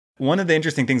One of the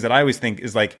interesting things that I always think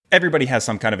is like everybody has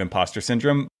some kind of imposter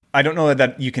syndrome. I don't know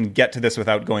that you can get to this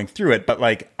without going through it, but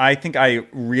like I think I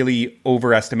really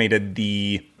overestimated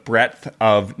the breadth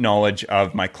of knowledge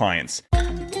of my clients.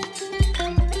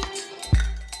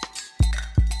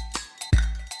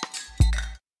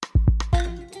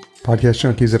 Podcast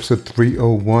Junkies, episode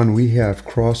 301. We have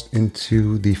crossed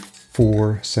into the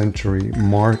 4-century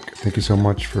mark. Thank you so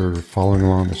much for following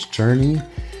along this journey.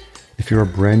 If you're a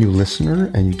brand new listener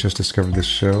and you just discovered this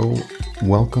show,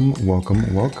 welcome.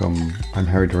 I'm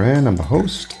Harry Duran, I'm the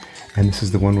host, and this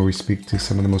is the one where we speak to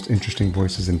some of the most interesting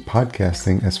voices in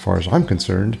podcasting as far as I'm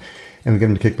concerned, and we get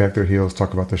them to kick back their heels,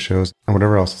 talk about their shows, and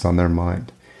whatever else is on their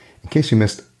mind. In case you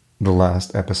missed the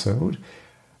last episode,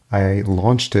 I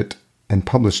launched it and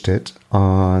published it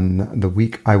on the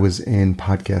week I was in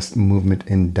Podcast Movement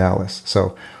in Dallas. So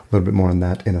a little bit more on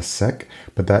that in a sec.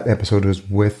 But that episode was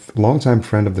with longtime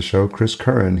friend of the show, Chris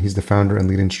Curran. He's the founder and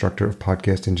lead instructor of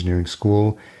Podcast Engineering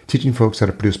School, teaching folks how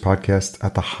to produce podcasts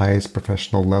at the highest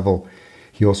professional level.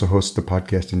 He also hosts the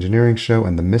Podcast Engineering Show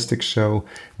and the Mystic Show.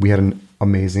 We had an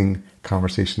amazing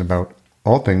conversation about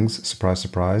all things, surprise,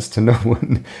 surprise, to no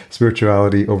one,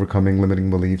 spirituality, overcoming limiting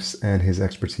beliefs, and his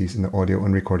expertise in the audio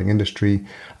and recording industry.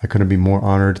 I couldn't be more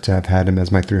honored to have had him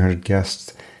as my 300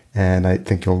 guest, and I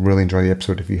think you'll really enjoy the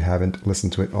episode if you haven't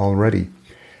listened to it already.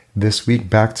 This week,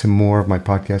 back to more of my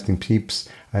podcasting peeps,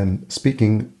 and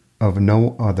speaking of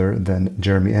no other than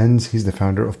Jeremy Enns. He's the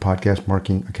founder of Podcast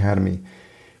Marketing Academy.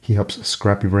 He helps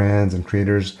scrappy brands and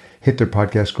creators hit their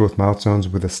podcast growth milestones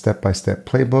with a step-by-step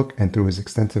playbook, and through his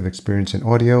extensive experience in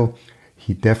audio,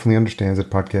 he definitely understands that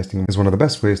podcasting is one of the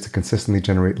best ways to consistently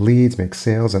generate leads, make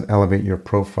sales, and elevate your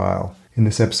profile. In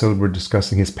this episode, we're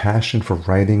discussing his passion for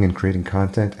writing and creating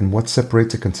content and what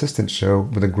separates a consistent show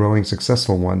with a growing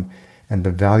successful one, and the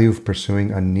value of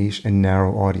pursuing a niche and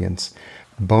narrow audience.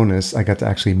 Bonus, I got to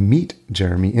actually meet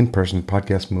Jeremy in person at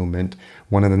Podcast Movement,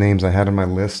 one of the names I had on my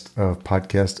list of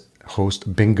podcast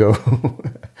host bingo.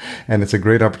 And it's a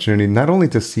great opportunity not only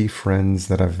to see friends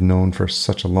that I've known for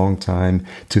such a long time,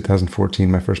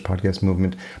 2014, my first Podcast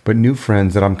Movement, but new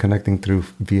friends that I'm connecting through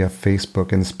via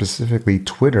Facebook and specifically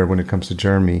Twitter when it comes to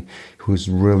Jeremy, who's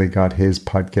really got his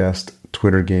podcast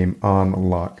Twitter game on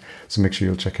lock. So make sure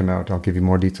you'll check him out. I'll give you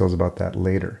more details about that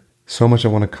later. So much I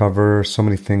want to cover, so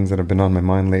many things that have been on my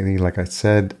mind lately. Like I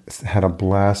said, had a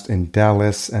blast in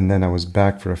Dallas, and then I was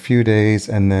back for a few days,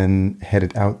 and then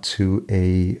headed out to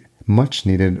a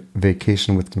much-needed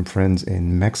vacation with some friends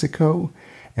in Mexico.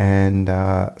 And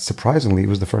surprisingly, it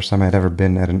was the first time I'd ever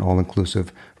been at an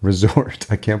all-inclusive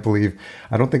resort. I can't believe,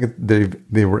 I don't think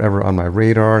they were ever on my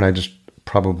radar, and I just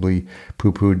probably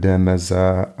poo-pooed them as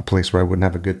a place where I wouldn't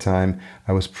have a good time.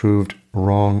 I was proved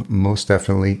wrong, most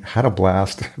definitely. Had a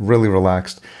blast, really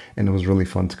relaxed, and it was really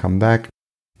fun to come back.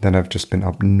 Then I've just been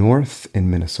up north in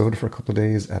Minnesota for a couple of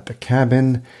days at the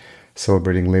cabin,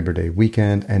 celebrating Labor Day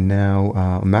weekend, and now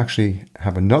I'm actually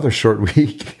have another short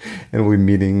week, and we'll be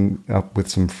meeting up with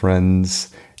some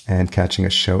friends and catching a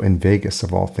show in Vegas,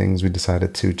 of all things. We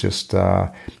decided to just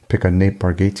pick a Nate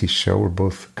Bargatze show. We're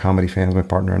both comedy fans, my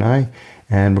partner and I,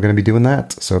 and we're going to be doing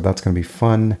that. So that's going to be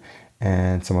fun,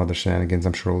 and some other shenanigans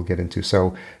I'm sure we'll get into.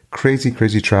 So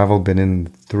crazy travel. Been in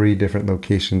 3 different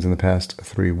locations in the past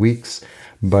 3 weeks,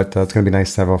 but it's going to be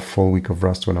nice to have a full week of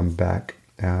rest when I'm back.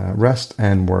 Rest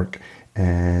and work.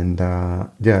 And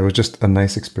yeah, it was just a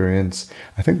nice experience.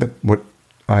 I think that what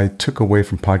I took away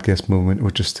from Podcast Movement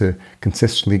was just to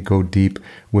consistently go deep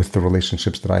with the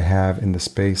relationships that I have in the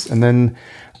space. And then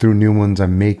through new ones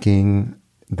I'm making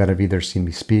that have either seen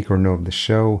me speak or know of the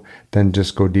show, then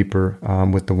just go deeper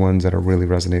with the ones that are really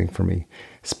resonating for me.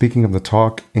 Speaking of the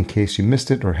talk, in case you missed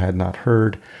it or had not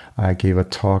heard, I gave a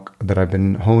talk that I've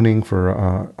been honing for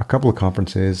a couple of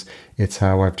conferences. It's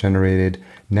how I've generated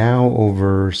now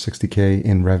over 60K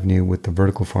in revenue with the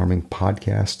Vertical Farming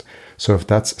podcast. So if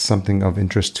that's something of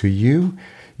interest to you,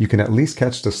 you can at least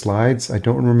catch the slides. I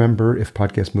don't remember if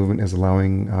Podcast Movement is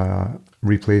allowing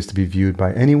replays to be viewed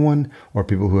by anyone or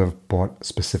people who have bought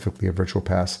specifically a virtual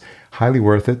pass. Highly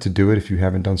worth it to do it if you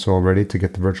haven't done so already, to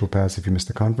get the virtual pass. If you missed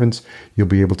the conference, you'll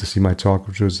be able to see my talk,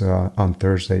 which was on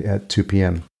Thursday at 2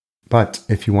 p.m. But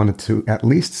if you wanted to at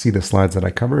least see the slides that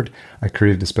I covered, I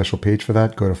created a special page for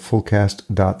that. Go to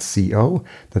fullcast.co.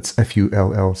 That's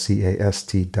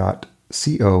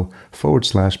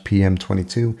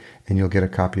fullcast.co/PM22, and you'll get a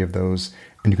copy of those.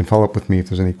 And you can follow up with me if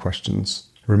there's any questions.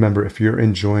 Remember, if you're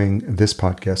enjoying this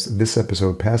podcast, this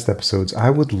episode, past episodes, I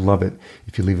would love it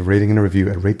if you leave a rating and a review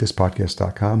at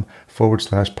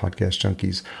ratethispodcast.com/podcast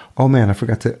junkies. Oh man, I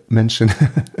forgot to mention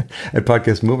at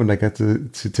Podcast Movement, I got to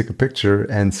take a picture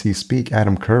and see speak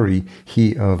Adam Curry,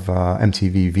 he of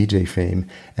MTV VJ fame.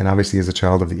 And obviously as a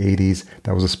child of the 80s,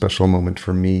 that was a special moment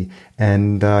for me.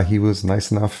 And he was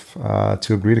nice enough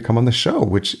to agree to come on the show,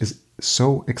 which is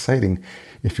so exciting.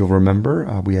 If you'll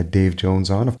remember, we had Dave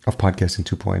Jones on of Podcasting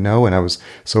 2.0, and I was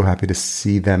so happy to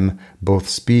see them both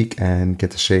speak and get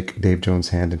to shake Dave Jones'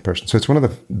 hand in person. So it's one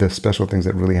of the special things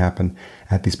that really happen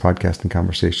at these podcasting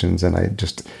conversations, and I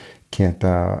just can't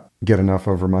get enough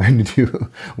of reminding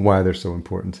you why they're so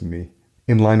important to me.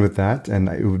 In line with that, and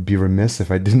it would be remiss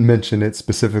if I didn't mention it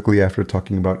specifically after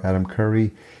talking about Adam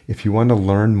Curry, if you want to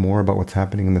learn more about what's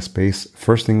happening in the space,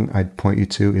 first thing I'd point you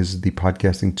to is the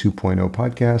Podcasting 2.0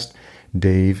 podcast.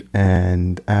 Dave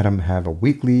and Adam have a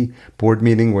weekly board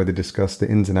meeting where they discuss the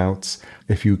ins and outs.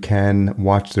 If you can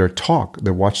watch their talk at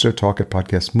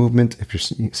Podcast Movement. If you're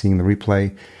seeing the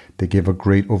replay, they give a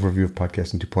great overview of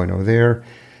Podcasting 2.0 there.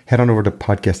 Head on over to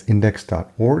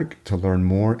podcastindex.org to learn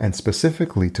more and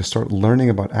specifically to start learning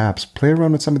about apps. Play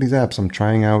around with some of these apps. I'm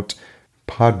trying out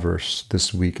Podverse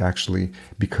this week, actually,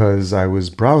 because I was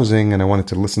browsing and I wanted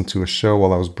to listen to a show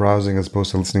while I was browsing as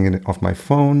opposed to listening it off my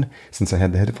phone since I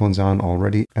had the headphones on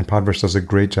already. And Podverse does a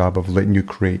great job of letting you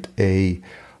create a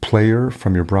player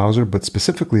from your browser, but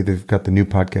specifically they've got the new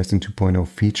Podcasting 2.0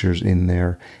 features in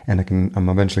there, and I'm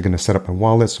eventually going to set up my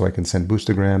wallet so I can send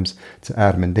boostograms to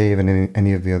Adam and Dave and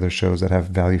any of the other shows that have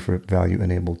value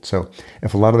enabled. So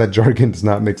if a lot of that jargon does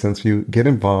not make sense for you, get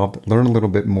involved, learn a little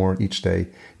bit more each day.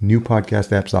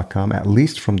 Newpodcastapps.com, at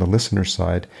least from the listener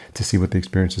side, to see what the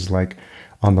experience is like.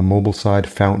 On the mobile side,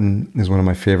 Fountain is one of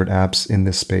my favorite apps in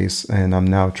this space, and I'm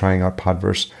now trying out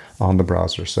Podverse on the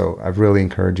browser. So I really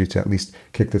encourage you to at least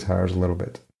kick the tires a little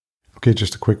bit. Okay,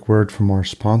 just a quick word from our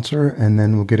sponsor, and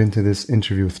then we'll get into this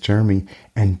interview with Jeremy.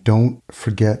 And don't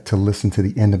forget to listen to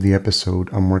the end of the episode.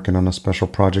 I'm working on a special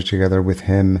project together with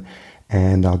him,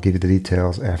 and I'll give you the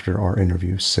details after our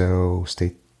interview. So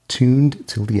stay tuned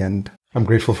till the end. I'm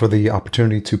grateful for the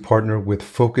opportunity to partner with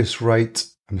Focusrite.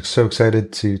 I'm so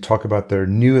excited to talk about their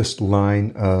newest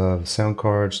line of sound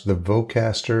cards, the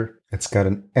Vocaster. It's got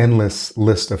an endless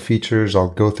list of features. I'll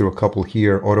go through a couple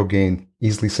here. Auto gain,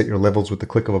 easily set your levels with the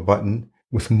click of a button.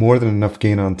 With more than enough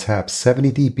gain on tap,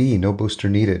 70 dB, no booster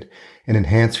needed. An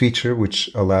enhanced feature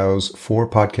which allows 4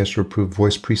 podcaster-approved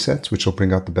voice presets, which will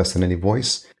bring out the best in any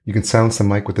voice. You can silence the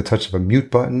mic with the touch of a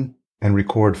mute button and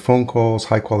record phone calls,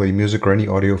 high-quality music, or any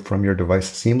audio from your device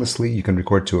seamlessly. You can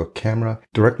record to a camera,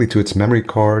 directly to its memory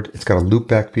card. It's got a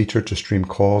loopback feature to stream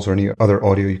calls or any other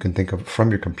audio you can think of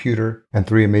from your computer, and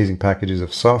 3 amazing packages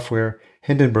of software,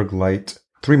 Hindenburg Lite,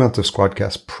 3 months of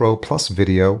Squadcast Pro plus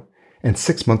video, and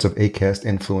 6 months of Acast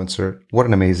Influencer. What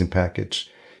an amazing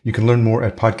package. You can learn more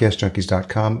at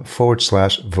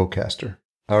podcastjunkies.com/Vocaster.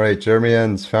 All right, Jeremy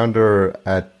Enns, founder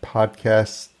at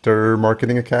Podcaster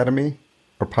Marketing Academy.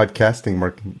 Or Podcast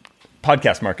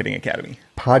Marketing Academy.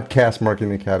 Podcast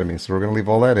Marketing Academy. So we're going to leave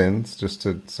all that in just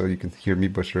so you can hear me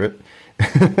butcher it.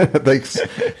 Thanks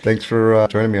for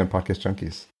joining me on Podcast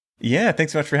Junkies. Yeah,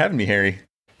 thanks so much for having me, Harry.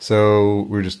 So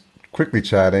we were just quickly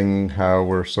chatting how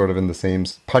we're sort of in the same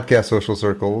podcast social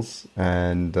circles.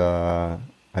 And I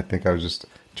think I was just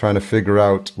trying to figure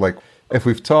out like if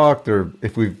we've talked or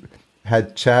if we've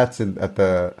had chats have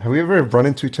we ever run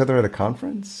into each other at a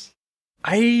conference?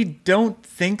 I don't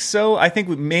think so. I think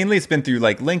mainly it's been through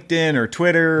like LinkedIn or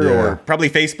Twitter or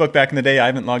probably Facebook back in the day. I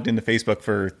haven't logged into Facebook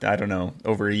for, I don't know,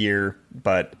 over a year.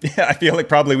 But yeah, I feel like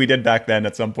probably we did back then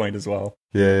at some point as well.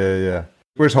 Yeah.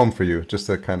 Where's home for you? Just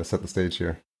to kind of set the stage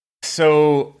here.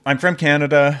 So I'm from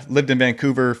Canada, lived in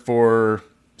Vancouver for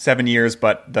 7 years,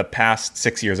 but the past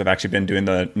 6 years I've actually been doing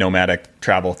the nomadic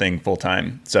travel thing full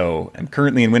time. So I'm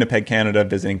currently in Winnipeg, Canada,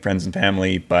 visiting friends and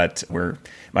family. But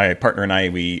my partner and I,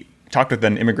 we talked with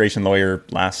an immigration lawyer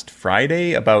last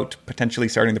Friday about potentially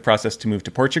starting the process to move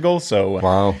to Portugal. So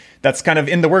wow. That's kind of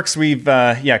in the works. We've,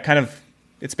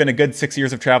 it's been a good 6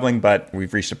 years of traveling, but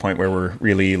we've reached a point where we're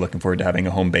really looking forward to having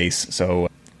a home base. So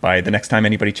by the next time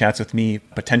anybody chats with me,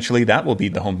 potentially that will be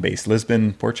the home base,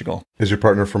 Lisbon, Portugal. Is your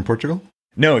partner from Portugal?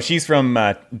 No, she's from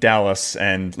Dallas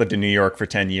and lived in New York for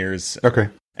 10 years. Okay.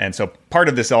 And so part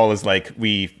of this all is like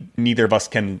neither of us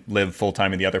can live full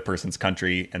time in the other person's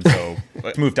country. And so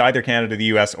let's move to either Canada or the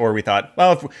US, or we thought,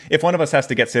 well, if one of us has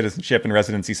to get citizenship and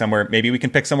residency somewhere, maybe we can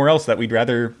pick somewhere else that we'd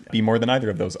rather be more than either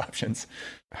of those options.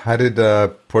 How did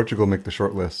Portugal make the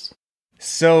short list?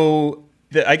 So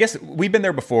I guess we've been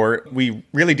there before. We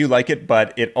really do like it,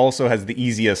 but it also has the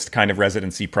easiest kind of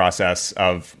residency process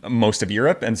of most of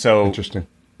Europe. And so Interesting.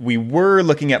 we were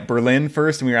looking at Berlin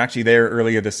first, and we were actually there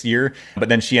earlier this year. But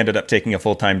then she ended up taking a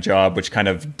full-time job, which kind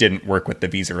of didn't work with the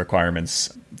visa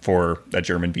requirements for a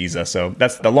German visa. So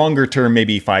that's the longer term,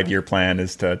 maybe 5-year plan,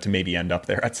 is to maybe end up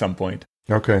there at some point.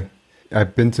 Okay.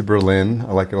 I've been to Berlin.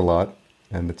 I like it a lot.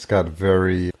 And it's got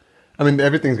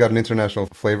everything's got an international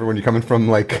flavor when you're coming from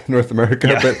like North America,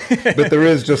 Yeah. but there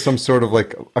is just some sort of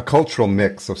like a cultural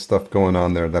mix of stuff going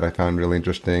on there that I found really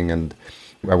interesting. And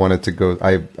I wanted to go,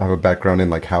 I have a background in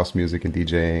like house music and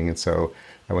DJing. And so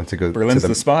I went to go Berlin's to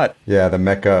the spot. Yeah, the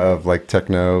mecca of like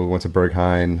techno, went to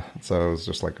Berghain. So it was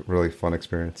just like a really fun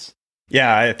experience.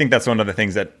 Yeah, I think that's one of the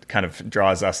things that kind of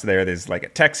draws us there. There's like a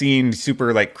tech scene,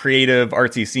 super like creative,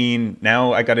 artsy scene.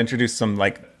 Now I got introduced some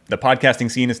like the podcasting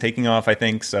scene is taking off, I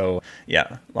think. So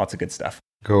yeah, lots of good stuff.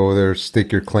 Go there, stake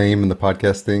your claim in the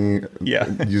podcasting. Yeah.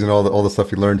 Using all the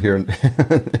stuff you learned here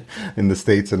in the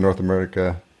States and North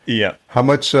America. Yeah. How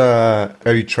much are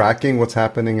you tracking what's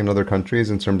happening in other countries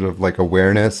in terms of like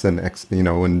awareness and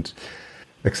and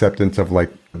acceptance of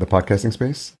like the podcasting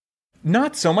space?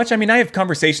 Not so much. I mean, I have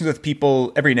conversations with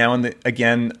people every now and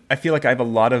again. I feel like I have a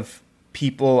lot of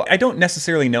people. I don't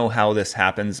necessarily know how this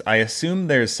happens. I assume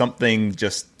there's something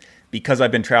just because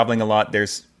I've been traveling a lot.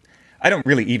 I don't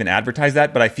really even advertise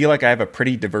that, but I feel like I have a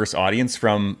pretty diverse audience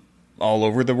from all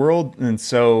over the world. And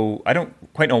so I don't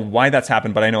quite know why that's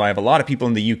happened, but I know I have a lot of people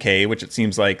in the UK, which it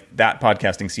seems like that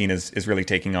podcasting scene is really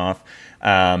taking off.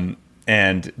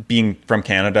 And being from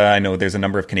Canada, I know there's a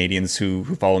number of Canadians who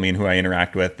follow me and who I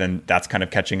interact with, and that's kind of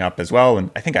catching up as well.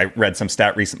 And I think I read some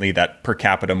stat recently that per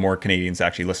capita, more Canadians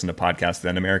actually listen to podcasts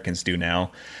than Americans do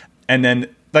now. And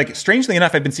then, like, strangely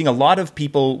enough, I've been seeing a lot of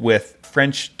people with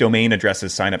French domain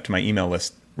addresses sign up to my email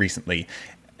list recently,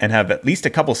 and have at least a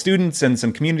couple students and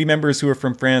some community members who are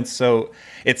from France. So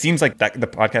it seems like that the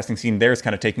podcasting scene there is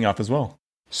kind of taking off as well.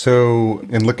 So,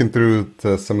 in looking through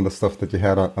some of the stuff that you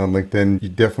had on LinkedIn, you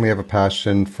definitely have a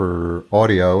passion for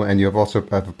audio, and you also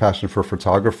have a passion for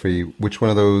photography. Which one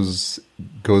of those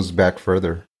goes back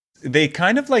further? They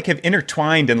kind of like have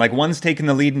intertwined, and like one's taking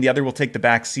the lead and the other will take the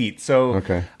back seat. So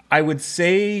okay. I would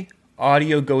say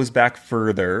audio goes back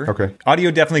further. Okay.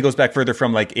 Audio definitely goes back further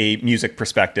from like a music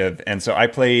perspective. And so I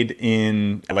played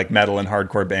in like metal and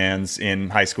hardcore bands in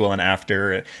high school and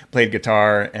after, played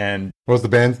guitar. And what was the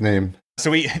band's name?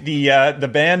 So the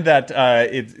band that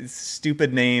it's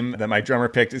stupid name that my drummer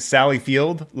picked is Sally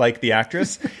Field, like the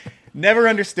actress. Never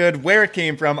understood where it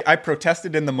came from. I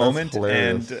protested in the moment,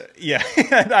 and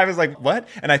and I was like, "What?"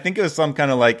 And I think it was some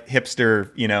kind of like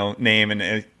hipster, name,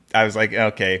 and I was like,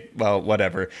 "Okay, well,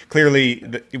 whatever." Clearly,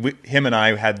 him and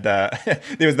I had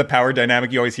there was the power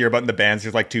dynamic you always hear about in the bands.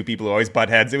 There's like two people who always butt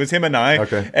heads. It was him and I,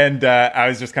 okay. And I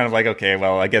was just kind of like, "Okay,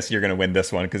 well, I guess you're gonna win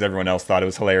this one," because everyone else thought it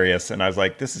was hilarious, and I was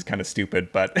like, "This is kind of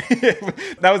stupid," but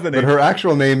that was the name. But her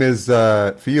actual name is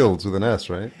Fields with an S,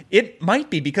 right? It might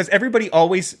be, because everybody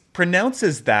always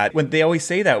pronounces that when they always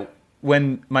say that.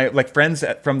 When my like friends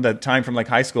from the time from like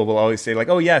high school will always say like,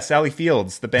 "Oh yeah, Sally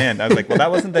Fields, the band." I was like, "Well, that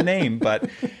wasn't the name," but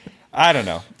I don't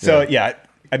know. So yeah,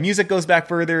 music goes back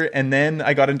further, and then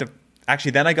I got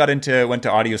into went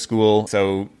to audio school,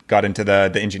 so got into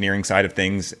the engineering side of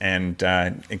things and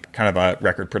kind of a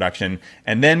record production,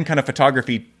 and then kind of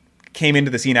photography came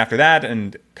into the scene after that,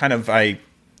 and kind of I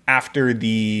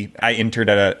interned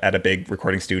at a big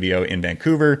recording studio in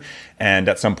Vancouver, and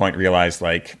at some point realized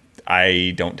like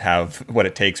I don't have what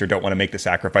it takes or don't want to make the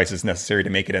sacrifices necessary to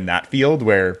make it in that field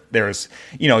where there's,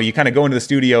 you kind of go into the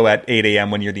studio at 8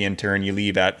 a.m. when you're the intern, you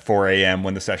leave at 4 a.m.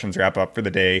 when the sessions wrap up for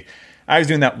the day. I was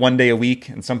doing that one day a week,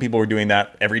 and some people were doing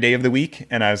that every day of the week.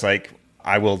 And I was like,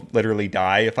 I will literally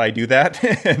die if I do that.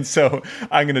 And so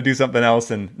I'm going to do something else.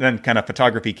 And then kind of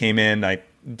photography came in. I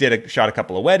shot a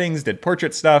couple of weddings, did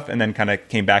portrait stuff, and then kind of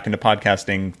came back into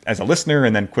podcasting as a listener,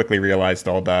 and then quickly realized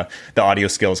all the audio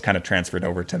skills kind of transferred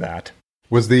over to that.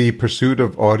 Was the pursuit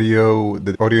of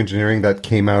the audio engineering that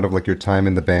came out of like your time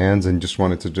in the bands and just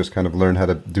wanted to just kind of learn how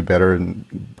to do better and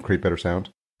create better sound?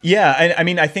 Yeah. I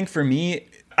mean, I think for me,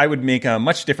 I would make a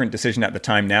much different decision at the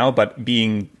time now, but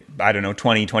being, I don't know,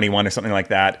 20, 21 or something like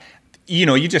that,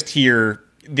 you just hear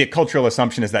the cultural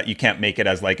assumption is that you can't make it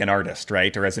as like an artist,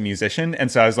 right? Or as a musician.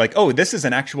 And so I was like, oh, this is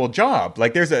an actual job.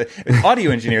 Like there's an audio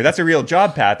engineer. That's a real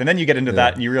job path. And then you get into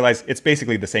that and you realize it's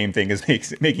basically the same thing as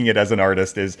making it as an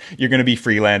artist. Is you're going to be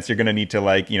freelance. You're going to need to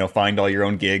like, find all your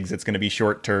own gigs. It's going to be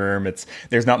short term.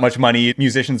 There's not much money.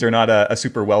 Musicians are not a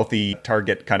super wealthy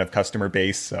target kind of customer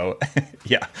base. So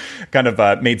yeah, kind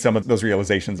of made some of those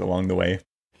realizations along the way.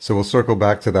 So we'll circle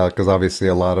back to that because obviously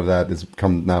a lot of that has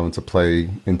come now into play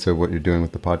into what you're doing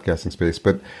with the podcasting space.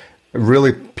 But it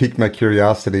really piqued my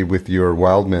curiosity with your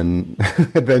Wildman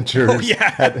adventures. Oh,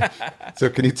 yeah. So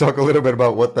can you talk a little bit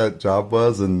about what that job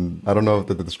was? And I don't know if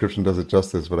the description does it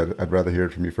justice, but I'd rather hear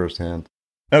it from you firsthand.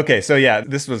 Okay, so yeah,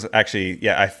 this was actually,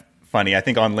 funny. I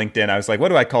think on LinkedIn, I was like, what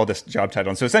do I call this job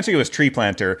title? And so essentially it was tree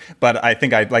planter, but I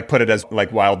think I like put it as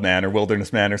like wild man or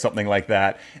wilderness man or something like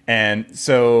that. And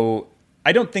so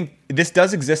I don't think this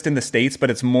does exist in the States, but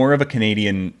it's more of a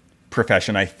Canadian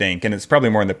profession, I think. And it's probably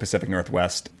more in the Pacific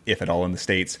Northwest, if at all, in the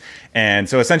States. And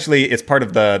so essentially it's part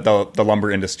of the lumber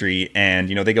industry. And,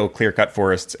 they go clear cut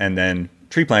forests, and then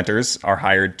tree planters are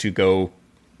hired to go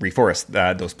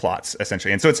reforest those plots,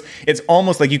 essentially. And so it's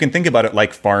almost like you can think about it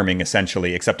like farming,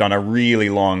 essentially, except on a really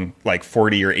long, like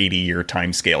 40 or 80 year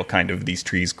time scale. Kind of these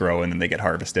trees grow and then they get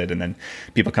harvested and then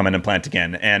people come in and plant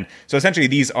again. And so essentially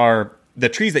these are the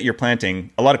trees that you're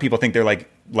planting. A lot of people think they're like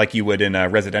you would in a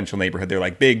residential neighborhood. They're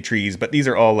like big trees, but these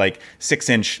are all like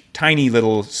 6-inch tiny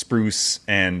little spruce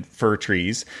and fir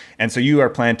trees. And so you are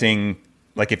planting,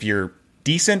 like, if you're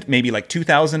decent, maybe like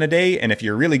 2,000 a day. And if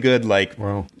you're really good, like,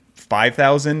 wow,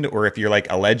 5,000, or if you're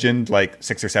like a legend, like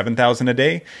 6,000 or 7,000 a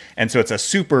day. And so it's a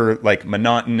super like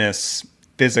monotonous,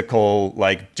 physical,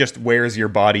 like just wears your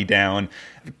body down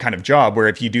kind of job, where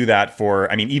if you do that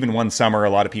for, even one summer, a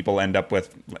lot of people end up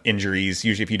with injuries.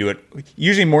 Usually if you do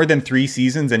it more than 3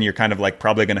 seasons, and you're kind of like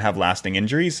probably going to have lasting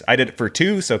injuries. I did it for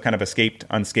 2, so kind of escaped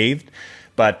unscathed.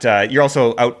 But you're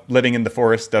also out living in the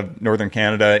forest of northern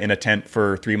Canada in a tent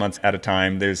for 3 months at a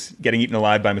time. There's getting eaten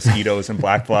alive by mosquitoes and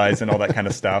black flies and all that kind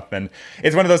of stuff. And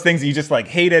it's one of those things that you just like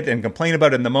hate it and complain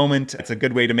about it in the moment. It's a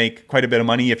good way to make quite a bit of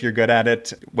money if you're good at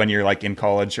it when you're like in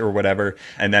college or whatever.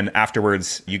 And then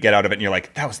afterwards you get out of it and you're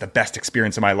like, that was the best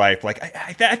experience of my life. Like,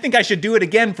 I think I should do it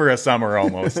again for a summer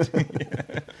almost.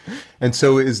 And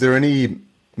so is there any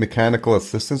mechanical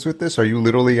assistance with this? Are you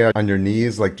literally on your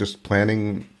knees, like just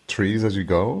planting trees as you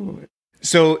go?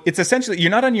 So it's essentially,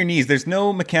 you're not on your knees. There's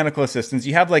no mechanical assistance.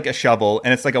 You have like a shovel,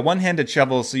 and it's like a one-handed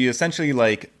shovel. So you essentially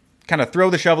like kind of throw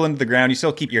the shovel into the ground. You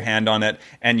still keep your hand on it,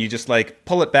 and you just like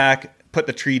pull it back, put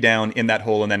the tree down in that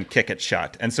hole, and then kick it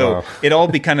shut. And so it all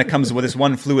kind of comes with this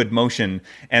one fluid motion.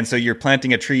 And so you're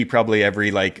planting a tree probably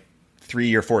every like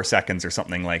 3 or 4 seconds or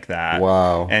something like that.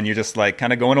 Wow. And you're just like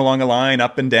kind of going along a line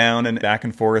up and down and back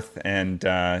and forth. And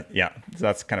so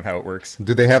that's kind of how it works.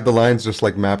 Do they have the lines just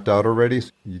like mapped out already?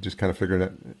 You just kind of figured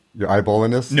it, you're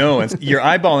eyeballing this? No, you're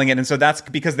eyeballing it. And so that's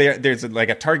because there's like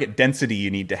a target density you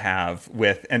need to have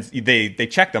with, and they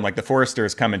check them, like the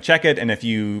foresters come and check it. And if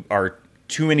you are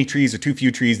too many trees or too few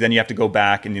trees, then you have to go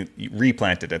back and you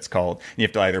replant it, it's called. And you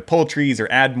have to either pull trees or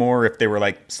add more. If they were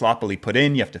like sloppily put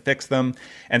in, you have to fix them.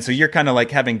 And so you're kind of like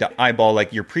having to eyeball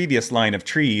like your previous line of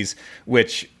trees,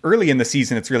 which early in the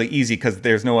season, it's really easy because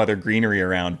there's no other greenery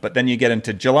around. But then you get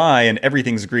into July and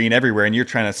everything's green everywhere, and you're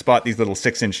trying to spot these little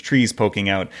 6-inch trees poking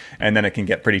out, and then it can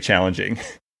get pretty challenging.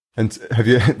 And have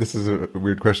you, this is a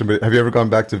weird question, but have you ever gone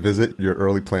back to visit your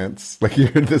early plants? Like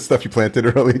the stuff you planted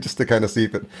early, just to kind of see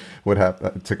if it would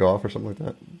have took off or something like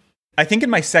that? I think in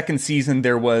my second season,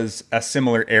 there was a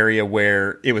similar area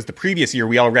where it was the previous year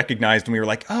we all recognized, and we were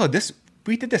like, oh,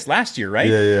 we did this last year, right?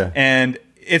 Yeah. And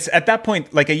it's at that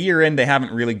point, like a year in, they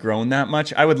haven't really grown that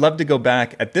much. I would love to go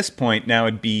back at this point. Now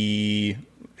it'd be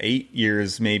 8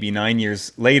 years, maybe 9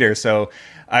 years later. So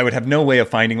I would have no way of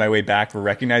finding my way back for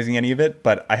recognizing any of it.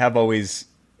 But I have always,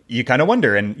 you kind of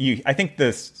wonder. And I think the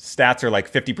stats are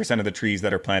like 50% of the trees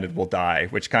that are planted will die,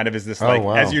 which kind of is this like,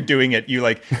 wow. As you're doing it, you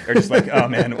like are just like, oh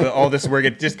man, all this work,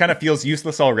 it just kind of feels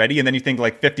useless already. And then you think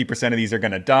like 50% of these are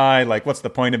going to die. Like, what's the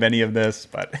point of any of this?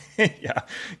 But yeah.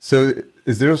 So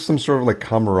is there some sort of like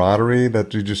camaraderie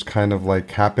that you just kind of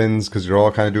like happens because you're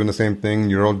all kind of doing the same thing?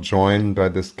 You're all joined by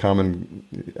this common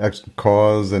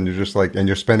cause, and you're just like, and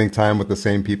you're spending time with the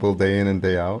same people day in and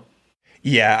day out?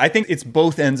 Yeah, I think it's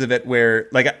both ends of it where,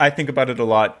 like, I think about it a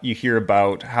lot. You hear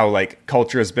about how, like,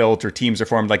 culture is built or teams are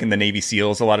formed, like in the Navy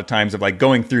SEALs, a lot of times of, like,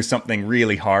 going through something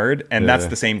really hard. And that's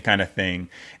the same kind of thing.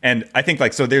 And I think,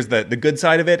 like, so there's the good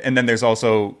side of it. And then there's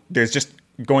just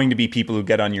going to be people who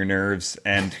get on your nerves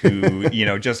and who,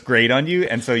 just grate on you.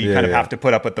 And so you kind of have to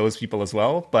put up with those people as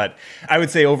well. But I would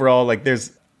say overall, like,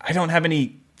 I don't have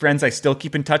any friends I still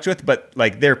keep in touch with, but,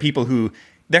 like, there are people who...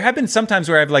 There have been some times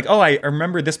where I've like, oh, I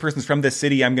remember this person's from this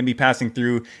city. I'm going to be passing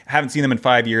through. I haven't seen them in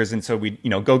 5 years. And so we,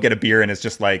 go get a beer, and it's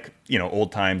just like,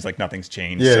 old times, like nothing's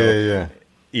changed.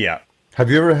 Yeah. Have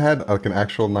you ever had like an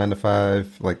actual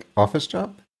 9-to-5 like office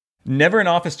job? Never an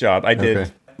office job. I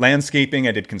did landscaping,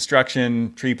 I did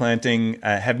construction, tree planting.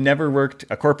 Have never worked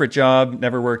a corporate job,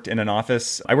 never worked in an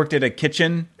office. I worked at a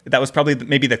kitchen. That was probably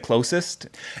maybe the closest.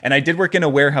 And I did work in a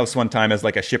warehouse one time as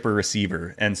like a shipper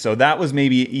receiver. And so that was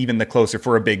maybe even the closer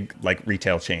for a big like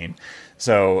retail chain.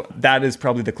 So that is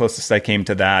probably the closest I came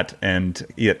to that. And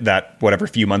that whatever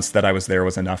few months that I was there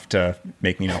was enough to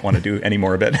make me not want to do any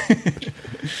more of it.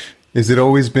 Is it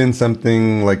always been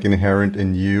something like inherent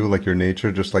in you, like your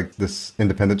nature, just like this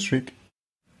independent streak?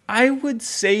 I would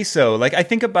say so. Like, I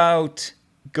think about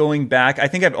going back. I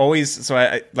think I've always, so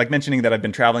I like mentioning that I've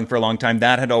been traveling for a long time.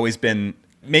 That had always been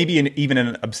maybe even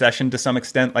an obsession to some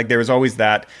extent. Like, there was always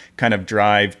that kind of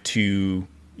drive to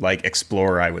like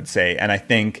explore, I would say. And I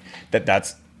think that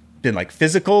that's been like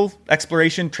physical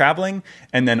exploration, traveling,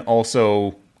 and then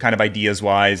also kind of ideas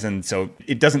wise. And so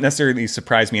it doesn't necessarily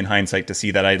surprise me in hindsight to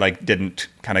see that I like didn't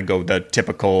kind of go the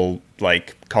typical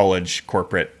like college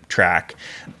corporate track.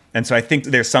 And so I think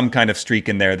there's some kind of streak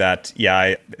in there that, yeah,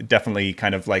 I definitely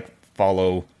kind of like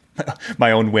follow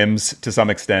my own whims to some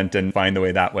extent and find the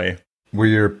way that way. Were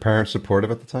your parents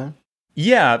supportive at the time?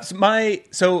 Yeah.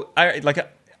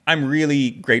 I'm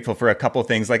really grateful for a couple of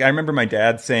things. Like I remember my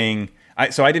dad saying, I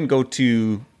didn't go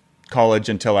to college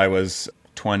until I was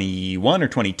 21 or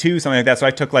 22, something like that. So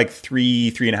I took like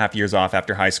three and a half years off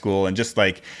after high school and just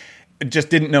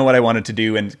didn't know what I wanted to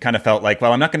do and kind of felt like,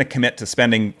 well, I'm not going to commit to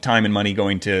spending time and money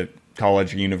going to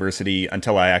college or university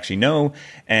until I actually know.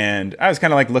 And I was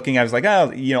kind of like looking, I was like,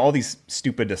 oh, all these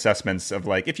stupid assessments of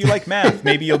like, if you like math,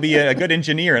 maybe you'll be a good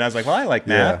engineer. And I was like, well, I like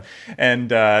math. Yeah. And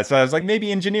so I was like,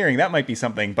 maybe engineering, that might be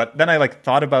something. But then I like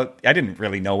thought about, I didn't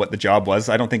really know what the job was.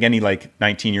 I don't think any like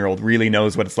 19-year-old really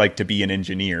knows what it's like to be an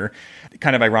engineer.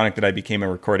 Kind of ironic that I became a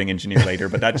recording engineer later,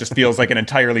 but that just feels like an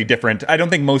entirely different, I don't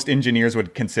think most engineers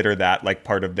would consider that like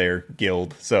part of their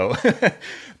guild. So,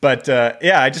 but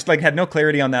I just like had no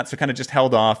clarity on that. So kind of just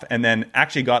held off and then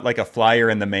actually got like a flyer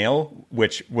in the mail,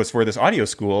 which was for this audio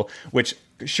school, which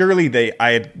surely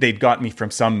they'd got me from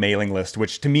some mailing list,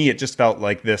 which to me, it just felt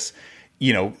like this,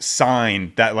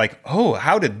 sign that like, oh,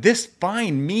 how did this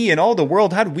find me in all the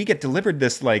world? How did we get delivered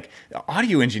this like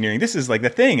audio engineering? This is like the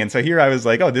thing. And so here I was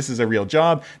like, oh, this is a real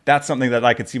job. That's something that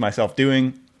I could see myself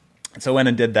doing. So I went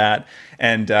and did that.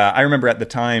 And I remember at the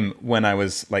time when I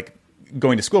was like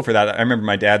going to school for that, I remember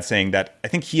my dad saying that I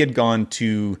think he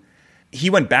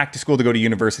went back to school to go to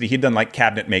university. He'd done like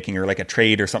cabinet making or like a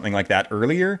trade or something like that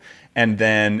earlier, and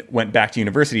then went back to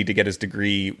university to get his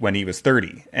degree when he was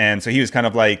 30. And so he was kind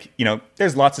of like,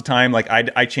 there's lots of time. Like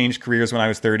I changed careers when I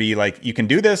was 30. Like you can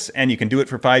do this and you can do it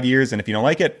for 5 years. And if you don't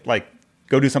like it, like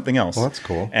go do something else. Well, that's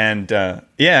cool. And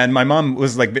and my mom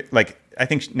was like, I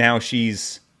think now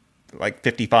she's like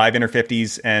 55 in her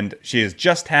 50s, and she has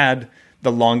just had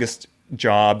the longest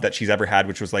job that she's ever had,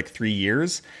 which was like 3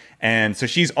 years. And so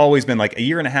she's always been like a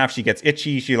year and a half, she gets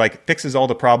itchy. She like fixes all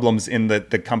the problems in the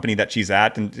company that she's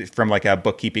at, and from like a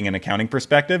bookkeeping and accounting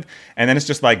perspective. And then it's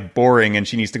just like boring and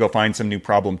she needs to go find some new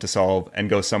problem to solve and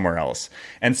go somewhere else.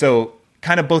 And so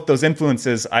kind of both those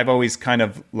influences, I've always kind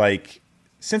of like,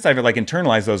 since I've like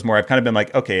internalized those more, I've kind of been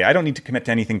like, okay, I don't need to commit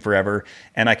to anything forever,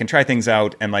 and I can try things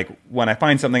out. And like when I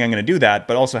find something, I'm going to do that,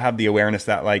 but also have the awareness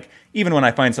that like, even when I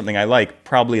find something I like,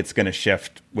 probably it's going to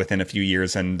shift within a few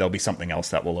years and there'll be something else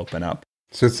that will open up.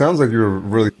 So it sounds like you were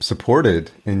really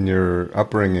supported in your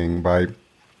upbringing by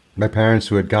parents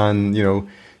who had gone,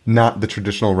 not the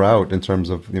traditional route in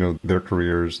terms of, their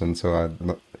careers. And so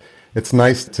it's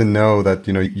nice to know that,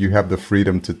 you have the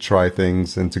freedom to try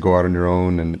things and to go out on your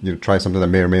own and try something that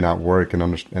may or may not work,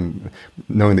 and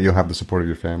knowing that you'll have the support of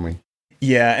your family.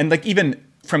 Yeah. And like even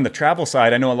from the travel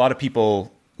side, I know a lot of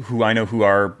people who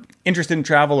are interested in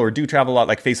travel or do travel a lot,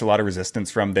 like face a lot of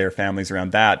resistance from their families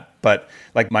around that. But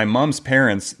like my mom's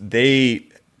parents, they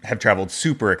have traveled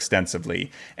super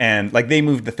extensively, and like they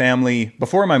moved the family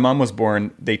before my mom was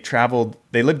born. They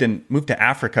moved to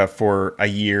Africa for a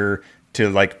year to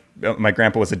like, my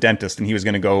grandpa was a dentist and he was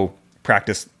going to go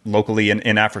practice locally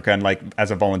in Africa and like as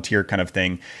a volunteer kind of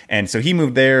thing. And so he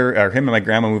moved there, or him and my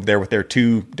grandma moved there with their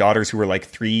two daughters who were like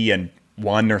 3 and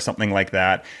 1 or something like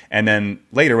that. And then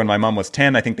later when my mom was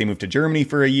 10, I think they moved to Germany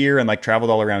for a year and like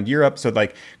traveled all around Europe. So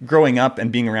like growing up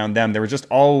and being around them, there were just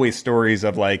always stories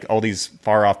of like all these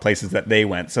far off places that they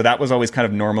went. So that was always kind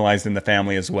of normalized in the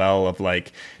family as well, of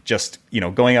like just,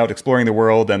 going out, exploring the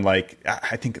world. And like,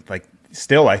 I think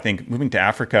moving to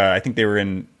Africa, I think they were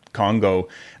in Congo.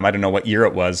 I don't know what year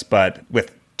it was, but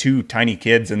with 2 tiny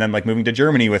kids, and then like moving to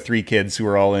Germany with 3 kids who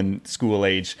are all in school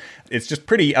age. It's just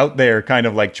pretty out there kind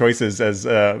of like choices as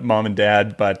mom and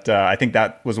dad. But I think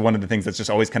that was one of the things that's just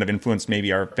always kind of influenced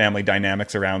maybe our family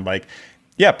dynamics around like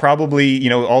Yeah,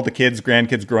 probably, all the kids,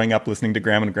 grandkids growing up listening to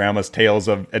grandma and grandma's tales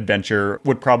of adventure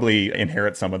would probably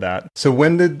inherit some of that. So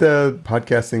when did the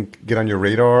podcasting get on your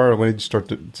radar? Or when did you start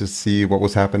to see what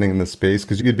was happening in the space?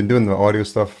 Because you'd been doing the audio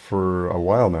stuff for a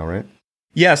while now, right?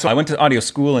 Yeah, so I went to audio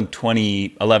school in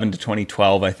 2011 to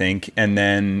 2012, I think, and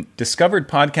then discovered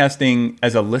podcasting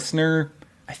as a listener,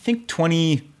 I think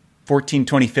 2014,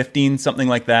 2015, something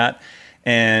like that.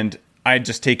 And I had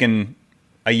just taken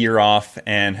a year off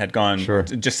and had gone,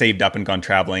 just saved up and gone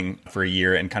traveling for a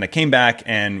year and kind of came back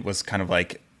and was kind of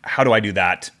like, how do I do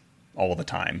that all the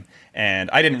time? And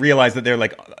I didn't realize that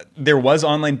there was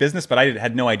online business, but I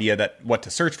had no idea what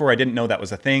to search for. I didn't know that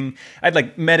was a thing.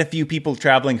 I'd met a few people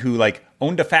traveling who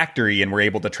owned a factory and were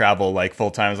able to travel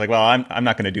full time. I was like, well, I'm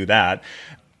not going to do that.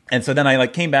 And so then I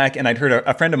came back and I'd heard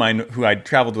a friend of mine who I'd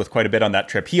traveled with quite a bit on that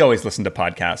trip. He always listened to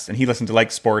podcasts and he listened to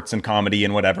sports and comedy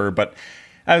and whatever. But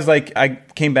I was I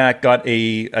came back, got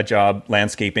a job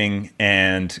landscaping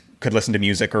and could listen to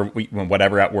music or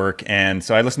whatever at work. And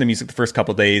so I listened to music the first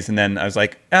couple of days. And then I was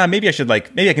like, maybe I should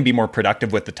maybe I can be more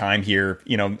productive with the time here,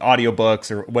 audiobooks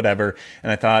or whatever.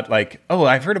 And I thought oh,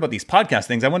 I've heard about these podcast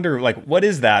things. I wonder what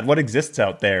is that? What exists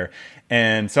out there?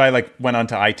 And so I went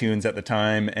onto iTunes at the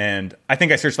time. And I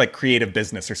think I searched creative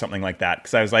business or something like that.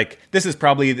 Cause I was this is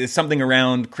probably something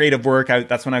around creative work.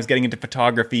 That's when I was getting into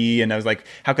photography. And I was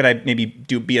how could I maybe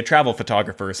be a travel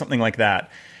photographer or something like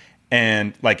that?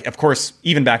 And of course,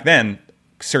 even back then,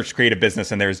 searched creative business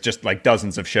and there's just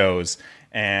dozens of shows.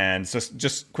 And so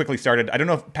just quickly started. I don't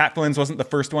know if Pat Flynn's wasn't the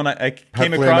first one I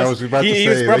came across. He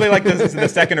was probably the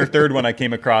second or third one I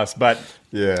came across. But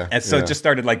yeah. And so just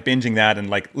started binging that. And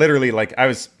literally I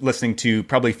was listening to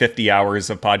probably 50 hours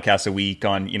of podcasts a week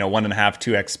on, 1.5,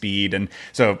 2x speed. And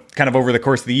so kind of over the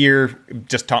course of the year,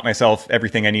 just taught myself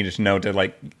everything I needed to know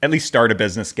to at least start a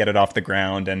business, get it off the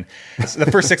ground. And so the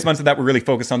first 6 months of that were really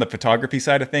focused on the photography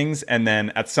side of things. And then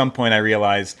at some point I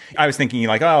realized I was thinking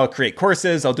oh, I'll create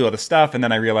courses, I'll do all this stuff. And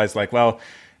then I realized well,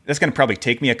 that's going to probably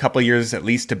take me a couple of years at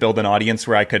least to build an audience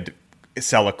where I could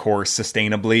sell a course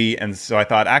sustainably. And so I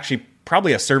thought actually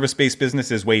probably a service-based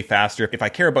business is way faster. If I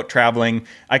care about traveling,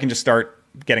 I can just start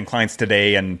getting clients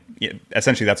today. And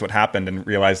essentially that's what happened, and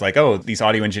realized oh, these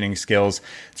audio engineering skills,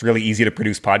 it's really easy to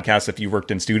produce podcasts if you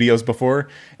worked in studios before.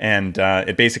 And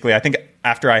it basically, I think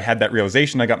after I had that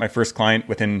realization, I got my first client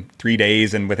within 3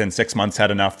 days, and within 6 months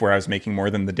had enough where I was making more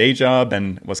than the day job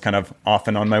and was kind of off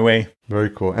and on my way. Very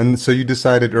cool. And so you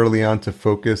decided early on to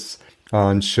focus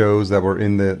on shows that were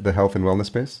in the health and wellness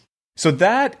space? So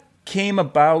that came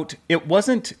about,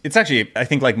 it's actually, I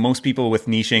think most people with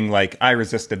niching, I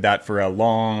resisted that for a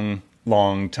long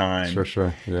time.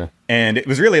 Sure. Yeah. And it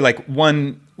was really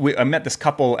I met this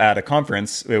couple at a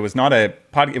conference. It was not it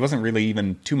wasn't really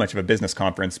even too much of a business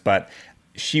conference, but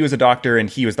she was a doctor and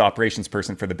he was the operations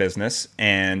person for the business.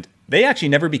 And they actually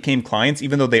never became clients,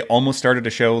 even though they almost started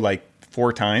a show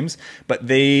 4 times, but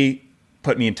they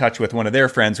put me in touch with one of their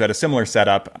friends who had a similar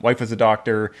setup. Wife was a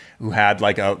doctor who had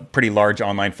a pretty large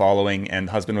online following, and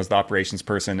husband was the operations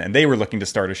person, and they were looking to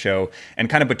start a show.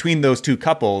 And kind of between those two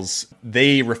couples,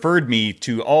 they referred me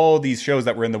to all these shows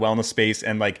that were in the wellness space,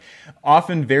 and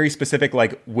often very specific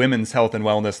women's health and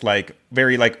wellness,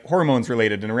 very hormones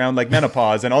related and around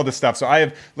menopause and all this stuff. So I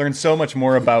have learned so much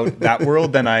more about that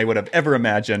world than I would have ever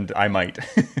imagined I might.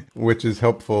 Which is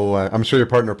helpful. I'm sure your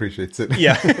partner appreciates it.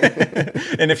 Yeah.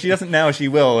 And if she doesn't now, she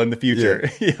will in the future.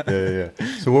 Yeah.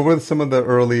 So what were some of the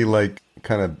early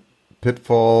kind of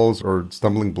pitfalls or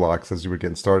stumbling blocks as you were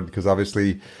getting started? Because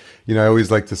obviously, I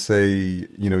always like to say,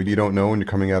 you don't know when you're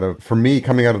coming out of the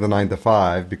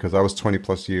 9-to-5, because I was 20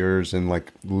 plus years and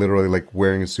literally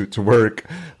wearing a suit to work,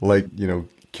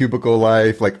 cubicle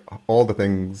life, all the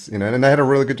things, and I had a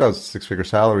really good job, 6-figure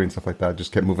salary and stuff like that.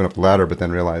 Just kept moving up the ladder, but then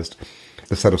realized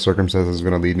the set of circumstances was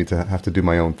going to lead me to have to do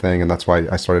my own thing. And that's why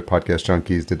I started Podcast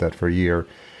Junkies, did that for a year.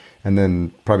 And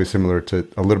then probably similar to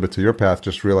a little bit to your path,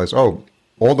 just realized, all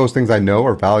those things I know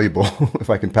are valuable if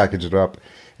I can package it up.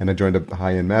 And I joined a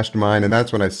high-end mastermind. And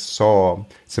that's when I saw,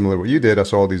 similar to what you did, I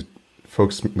saw all these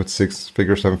folks with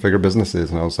 6-figure, 7-figure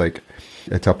businesses. And I was I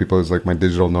tell people it's my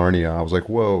digital Narnia. I was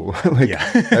whoa.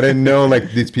 I didn't know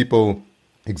these people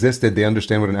existed. They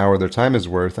understand what an hour of their time is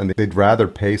worth, and they'd rather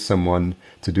pay someone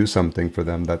to do something for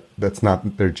them that's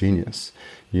not their genius.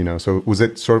 So was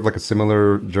it sort of a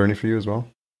similar journey for you as well?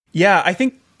 Yeah, I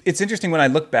think it's interesting when I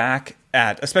look back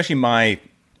at, especially my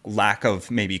lack of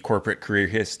maybe corporate career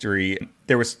history,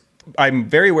 I'm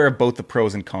very aware of both the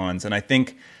pros and cons. And I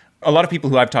think a lot of people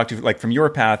who I've talked to, from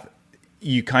your path,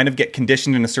 you kind of get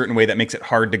conditioned in a certain way that makes it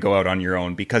hard to go out on your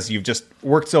own, because you've just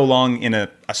worked so long in a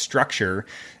structure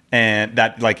and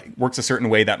that like works a certain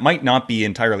way that might not be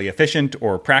entirely efficient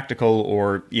or practical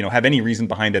or, have any reason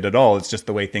behind it at all. It's just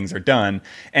the way things are done.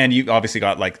 And you obviously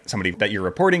got like somebody that you're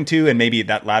reporting to, and maybe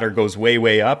that ladder goes way,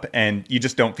 way up and you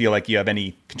just don't feel like you have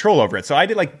any control over it. So I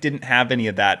didn't have any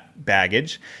of that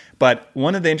baggage. But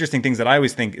one of the interesting things that I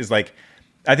always think is like,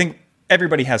 I think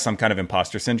everybody has some kind of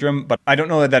imposter syndrome, but I don't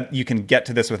know that you can get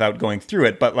to this without going through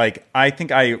it. But like, I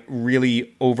think I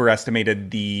really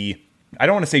overestimated I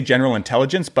don't want to say general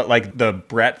intelligence, but like the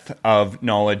breadth of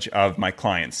knowledge of my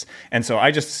clients. And so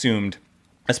I just assumed,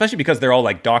 especially because they're all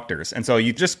like doctors. And so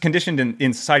you just conditioned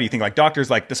in society, you think like doctors,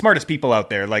 like the smartest people out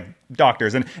there, like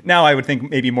doctors. And now I would think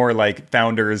maybe more like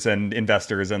founders and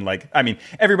investors and like,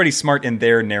 everybody's smart in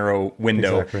their narrow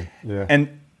window. Exactly. Yeah.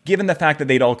 And given the fact that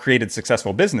they'd all created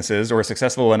successful businesses or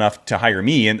successful enough to hire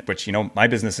me, and which, my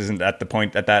business isn't at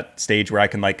that stage where I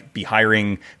can like be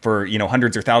hiring for,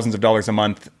 hundreds or thousands of dollars a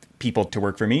month people to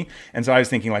work for me. And so I was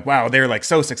thinking like, wow, they're like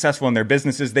so successful in their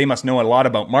businesses. They must know a lot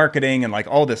about marketing and like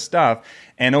all this stuff.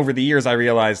 And over the years, I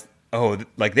realized,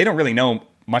 like they don't really know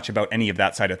much about any of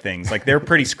that side of things. Like they're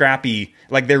pretty scrappy,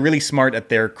 like they're really smart at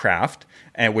their craft,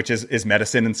 which is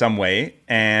medicine in some way.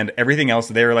 And everything else,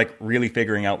 they're like really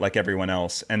figuring out like everyone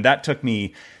else. And that took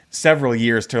me several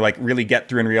years to like really get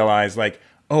through and realize like,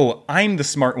 oh, I'm the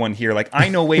smart one here. Like I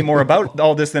know way more about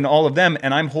all this than all of them.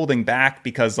 And I'm holding back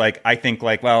because like, I think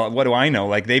like, well, what do I know?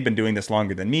 Like they've been doing this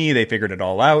longer than me. They figured it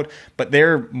all out, but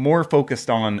they're more focused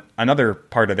on another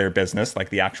part of their business, like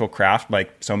the actual craft, like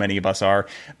so many of us are.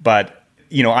 But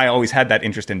I always had that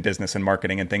interest in business and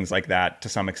marketing and things like that to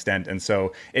some extent. And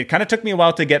so it kind of took me a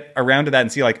while to get around to that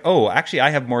and see like, oh, actually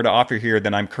I have more to offer here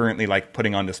than I'm currently like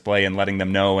putting on display and letting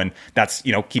them know. And that's,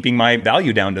 keeping my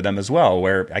value down to them as well,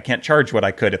 where I can't charge what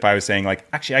I could if I was saying like,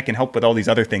 actually I can help with all these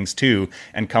other things too,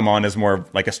 and come on as more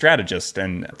like a strategist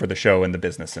and for the show and the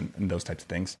business and those types of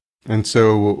things. And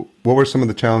so what were some of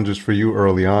the challenges for you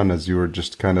early on as you were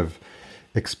just kind of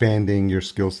expanding your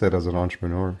skill set as an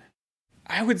entrepreneur?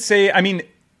 I would say,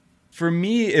 for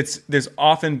me, there's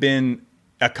often been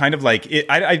a kind of like,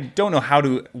 I don't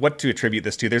know what to attribute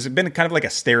this to. There's been kind of like a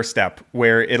stair step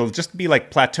where it'll just be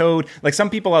like plateaued. Like some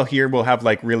people out here will have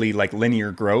like really like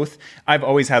linear growth. I've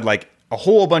always had like a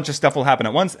whole bunch of stuff will happen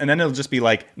at once. And then it'll just be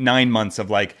like 9 months of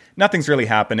like, nothing's really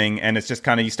happening. And it's just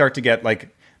kind of, you start to get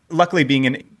like, luckily being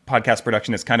in podcast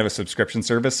production is kind of a subscription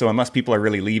service. So unless people are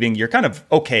really leaving, you're kind of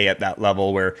okay at that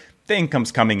level where the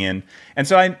income's coming in. And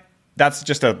so that's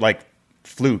just a like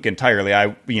fluke entirely.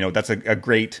 That's a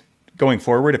great going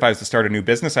forward. If I was to start a new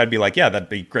business, I'd be like, yeah, that'd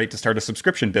be great to start a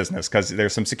subscription business because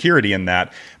there's some security in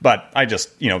that. But I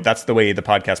just, that's the way the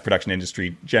podcast production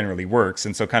industry generally works.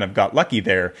 And so kind of got lucky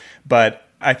there. But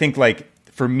I think like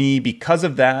for me, because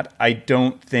of that, I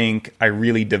don't think I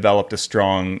really developed a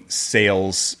strong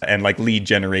sales and like lead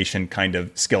generation kind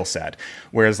of skill set.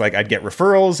 Whereas like I'd get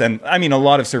referrals, and a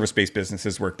lot of service-based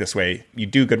businesses work this way. You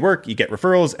do good work, you get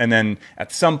referrals, and then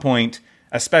at some point,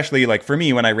 especially like for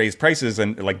me, when I raised prices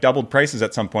and like doubled prices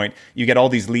at some point, you get all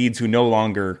these leads who no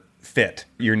longer fit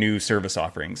your new service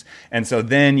offerings. And so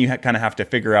then you kind of have to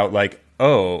figure out like,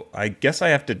 oh, I guess I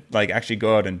have to like actually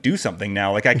go out and do something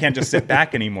now. Like I can't just sit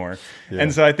back anymore. Yeah.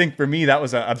 And so I think for me, that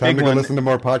was a big one. Listen to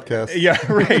more podcasts. Yeah,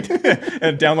 right.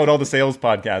 And download all the sales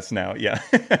podcasts now. Yeah.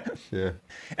 Yeah.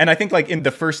 And I think like in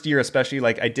the first year, especially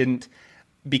like I didn't,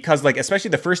 because like, especially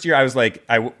the first year I was like,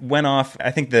 I went off, I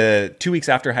think the 2 weeks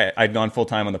after I'd gone full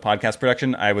time on the podcast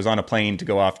production, I was on a plane to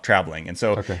go off traveling. And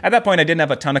so at that point I didn't have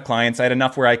a ton of clients. I had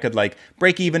enough where I could like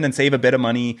break even and save a bit of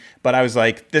money. But I was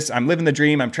like, I'm living the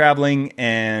dream. I'm traveling.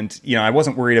 And, I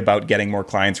wasn't worried about getting more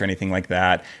clients or anything like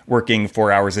that, working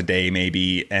 4 hours a day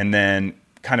maybe. And then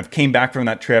kind of came back from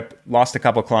that trip, lost a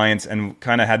couple clients, and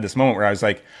kind of had this moment where I was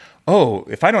like, oh,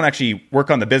 if I don't actually work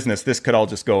on the business, this could all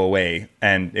just go away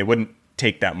and it wouldn't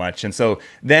take that much. And so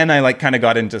then I like kind of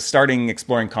got into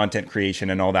exploring content creation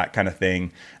and all that kind of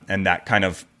thing. And that kind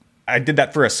of, I did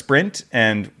that for a sprint,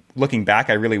 and looking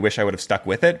back, I really wish I would have stuck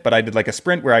with it. But I did like a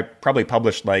sprint where I probably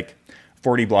published like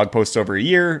 40 blog posts over a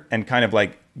year, and kind of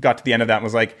like got to the end of that and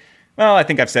was like, well, I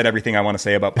think I've said everything I want to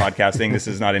say about podcasting. This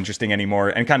is not interesting anymore,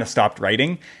 and kind of stopped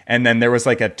writing. And then there was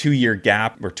like a 2-year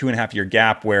gap or 2.5-year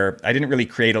gap where I didn't really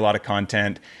create a lot of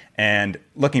content. And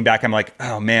looking back, I'm like,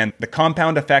 oh man, the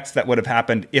compound effects that would have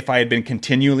happened if I had been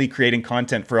continually creating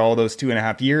content for all those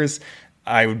 2.5 years,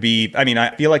 I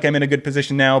feel like I'm in a good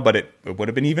position now, but it would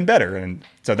have been even better. And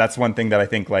so that's one thing that I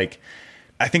think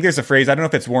there's a phrase, I don't know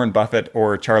if it's Warren Buffett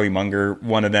or Charlie Munger,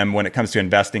 one of them when it comes to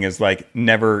investing is like,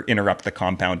 never interrupt the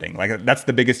compounding. Like that's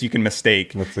the biggest you can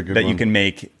mistake that you can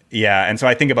make. Yeah. And so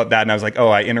I think about that and I was like, oh,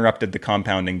 I interrupted the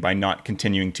compounding by not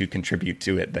continuing to contribute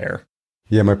to it there.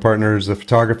 Yeah, my partner is a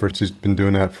photographer. She's been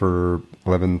doing that for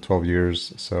 11, 12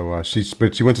 years. So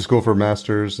but she went to school for a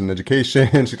master's in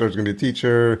education. She thought she was going to be a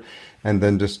teacher. And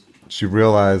then just she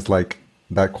realized like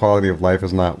that quality of life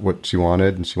is not what she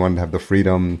wanted. And she wanted to have the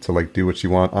freedom to like do what she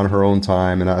want on her own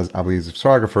time. And as I believe as a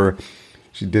photographer,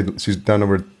 she's done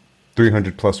over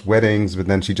 300 plus weddings, but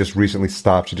then she just recently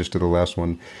stopped. She just did the last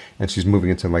one, and she's moving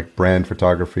into like brand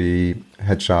photography,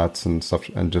 headshots and stuff,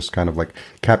 and just kind of like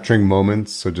capturing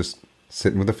moments. So just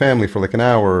sitting with the family for like an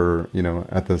hour, you know,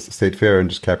 at the state fair and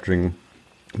just capturing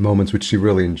moments, which she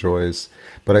really enjoys.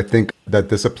 But I think that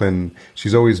discipline,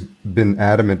 she's always been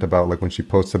adamant about, like when she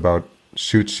posts about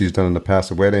shoots she's done in the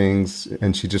past of weddings,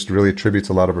 and she just really attributes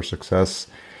a lot of her success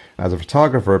as a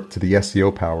photographer to the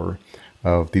SEO power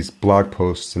of these blog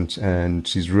posts, and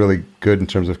she's really good in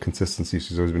terms of consistency.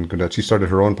 She's always been good at. She started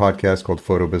her own podcast called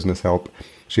Photo Business Help.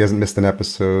 She hasn't missed an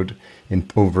episode in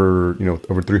over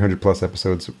 300 plus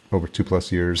episodes over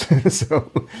 2+ years.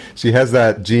 So she has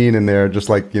that gene in there, just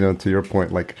like, you know, to your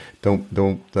point, like don't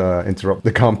interrupt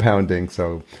the compounding.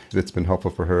 So it's been helpful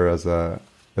for her as a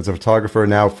photographer,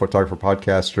 now photographer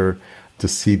podcaster, to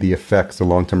see the effects, the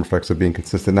long-term effects of being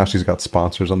consistent. Now she's got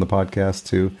sponsors on the podcast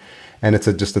too. And it's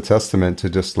just a testament to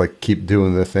just like keep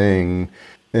doing the thing.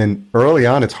 And early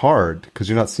on, it's hard because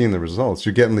you're not seeing the results.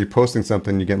 You're posting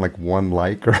something, you're getting like one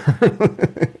like,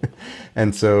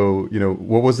 and so, you know,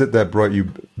 what was it that brought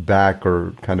you back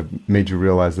or kind of made you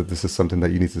realize that this is something that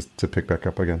you need to pick back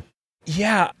up again?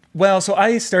 Yeah. Well, so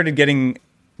I started getting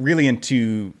really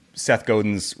into Seth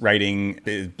Godin's writing,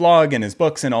 his blog and his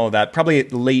books and all of that, probably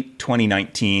late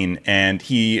 2019. And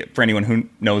he, for anyone who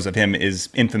knows of him, is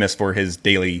infamous for his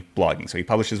daily blogging. So he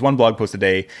publishes one blog post a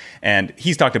day, and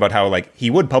he's talked about how like he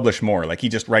would publish more, like he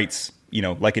just writes, you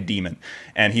know, like a demon.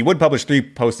 And he would publish 3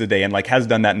 posts a day and like has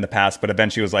done that in the past, but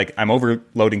eventually was like, I'm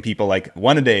overloading people, like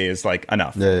one a day is like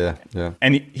enough. Yeah.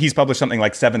 And he's published something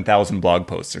like 7,000 blog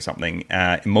posts or something.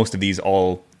 Most of these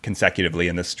all consecutively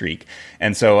in this streak.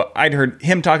 And so I'd heard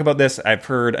him talk about this. I've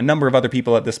heard a number of other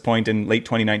people at this point in late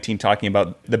 2019 talking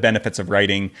about the benefits of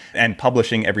writing and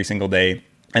publishing every single day.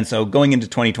 And so going into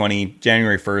 2020,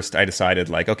 January 1st, I decided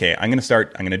like, okay, I'm going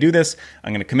to do this.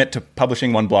 I'm going to commit to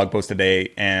publishing 1 blog post a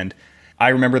day. And I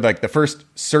remember like the first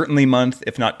certainly month,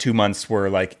 if not 2 months,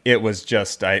 were like, it was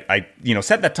just, I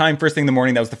set that time first thing in the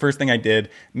morning. That was the first thing I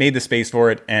did, made the space for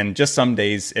it. And just some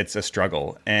days it's a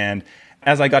struggle. And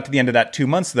as I got to the end of that 2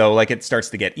 months, though, like it starts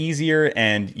to get easier,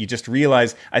 and you just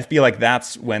realize, I feel like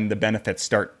that's when the benefits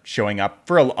start showing up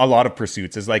for a lot of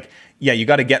pursuits. Is like, yeah, you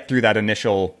got to get through that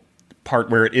initial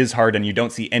part where it is hard and you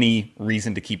don't see any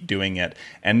reason to keep doing it.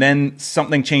 And then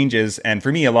something changes. And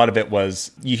for me, a lot of it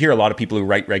was, you hear a lot of people who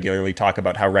write regularly talk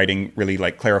about how writing really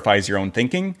like clarifies your own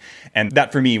thinking. And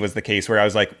that for me was the case where I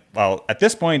was like, well, at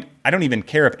this point, I don't even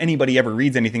care if anybody ever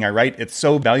reads anything I write. It's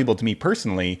so valuable to me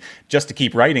personally just to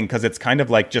keep writing, because it's kind of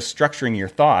like just structuring your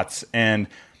thoughts. And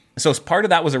so part of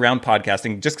that was around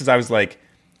podcasting, just because I was like,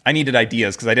 I needed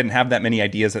ideas because I didn't have that many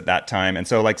ideas at that time. And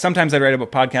so like sometimes I'd write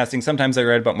about podcasting, sometimes I'd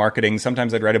write about marketing,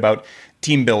 sometimes I'd write about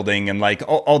team building and like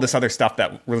all this other stuff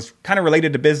that was kind of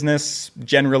related to business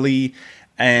generally.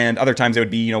 And other times it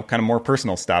would be, you know, kind of more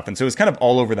personal stuff. And so it was kind of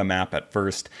all over the map at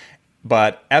first.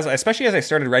 But especially as I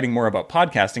started writing more about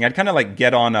podcasting, I'd kind of like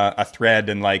get on a thread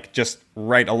and like just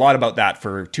write a lot about that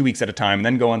for 2 weeks at a time and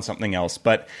then go on something else.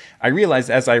 But I realized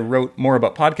as I wrote more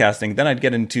about podcasting, then I'd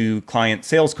get into client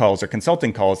sales calls or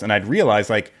consulting calls, and I'd realize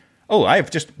like, oh, I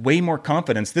have just way more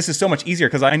confidence. This is so much easier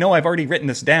because I know I've already written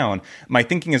this down. My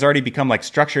thinking has already become like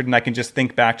structured, and I can just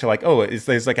think back to like, oh,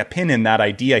 there's like a pin in that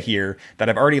idea here that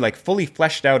I've already like fully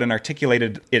fleshed out and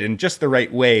articulated it in just the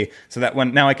right way, so that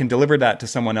when now I can deliver that to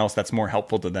someone else that's more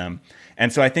helpful to them.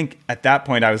 And so I think at that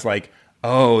point I was like,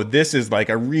 oh, this is like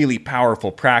a really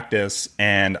powerful practice.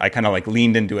 And I kind of like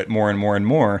leaned into it more and more and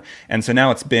more. And so now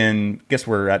it's been, I guess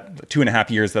we're at 2.5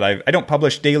 years that I don't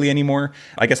publish daily anymore.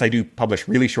 I guess I do publish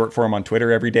really short form on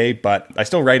Twitter every day, but I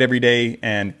still write every day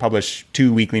and publish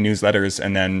 2 weekly newsletters.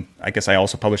 And then I guess I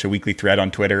also publish a weekly thread on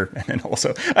Twitter. And then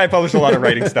also I publish a lot of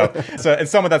writing stuff. So and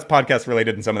some of that's podcast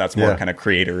related and some of that's more kind of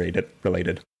creator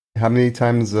related. How many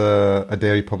times a day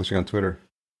are you publishing on Twitter?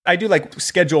 I do like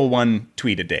schedule 1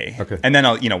 tweet a day. Okay. And then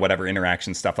I'll, whatever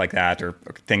interaction stuff like that or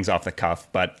things off the cuff.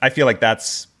 But I feel like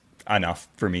that's enough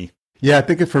for me. Yeah, I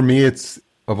think for me, it's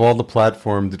of all the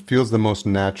platforms, it feels the most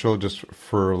natural just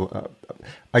for,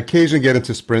 I occasionally get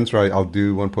into sprints where I'll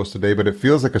do 1 post a day, but it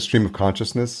feels like a stream of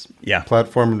consciousness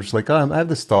platform. I'm just like, oh, I have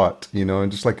this thought,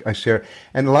 and just like I share.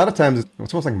 And a lot of times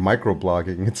it's almost like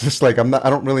microblogging. It's just like, I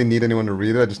don't really need anyone to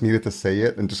read it. I just need it to say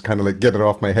it and just kind of like get it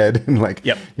off my head. And like,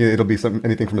 it'll be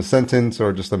anything from a sentence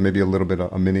or just maybe a little bit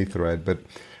of a mini thread. But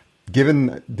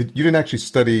given you didn't actually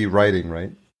study writing,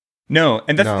 right? No,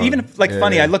 and that's No. even like Yeah,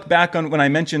 funny. yeah. I look back on when I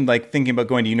mentioned like thinking about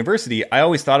going to university, I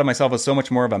always thought of myself as so much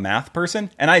more of a math person,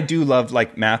 and I do love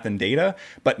like math and data,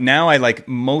 but now I like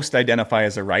most identify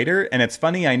as a writer. And it's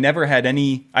funny, I never had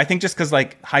any, I think just because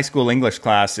like high school English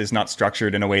class is not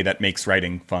structured in a way that makes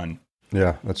writing fun.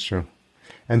 Yeah, that's true.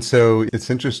 And so it's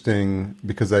interesting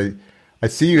because I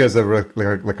see you as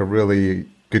like a really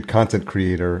good content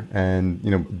creator, and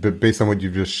based on what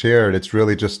you've just shared, it's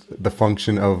really just the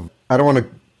function of, I don't want to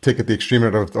take it the extreme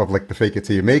of like the fake it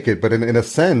till you make it, but in a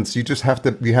sense, you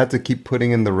had to keep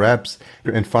putting in the reps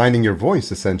and finding your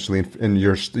voice essentially in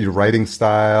your writing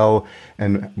style,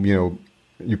 and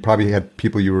you probably had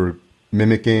people you were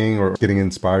mimicking or getting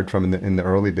inspired from in the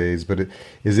early days. But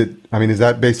is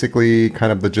that basically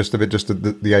kind of the gist of it, just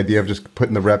the idea of just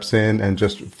putting the reps in and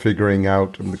just figuring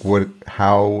out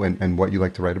how and what you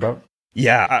like to write about?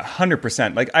 Yeah,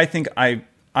 100%. Like I think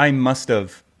I must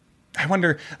have, I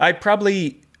wonder, I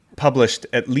probably published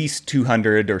at least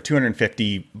 200 or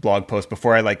 250 blog posts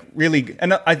before I like really,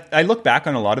 and I look back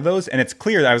on a lot of those and it's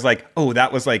clear that I was like, oh,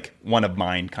 that was like one of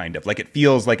mine kind of. Like it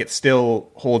feels like it still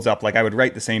holds up. Like I would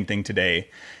write the same thing today.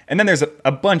 And then there's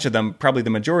a bunch of them, probably the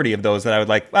majority of those that I would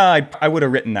like, well, I would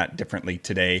have written that differently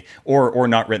today or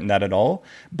not written that at all.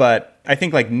 But I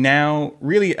think like now,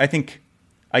 really, I think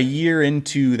a year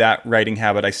into that writing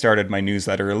habit, I started my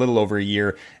newsletter, a little over a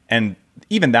year. And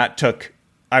even that took,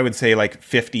 I would say, like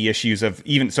 50 issues of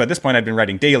even. So at this point, I'd been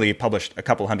writing daily, published a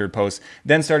couple hundred posts.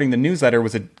 Then starting the newsletter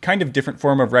was a kind of different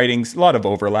form of writing, a lot of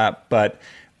overlap. But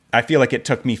I feel like it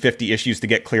took me 50 issues to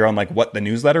get clear on like what the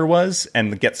newsletter was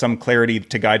and get some clarity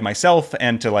to guide myself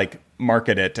and to like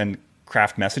market it and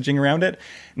craft messaging around it.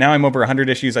 Now I'm over 100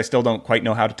 issues. I still don't quite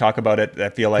know how to talk about it. I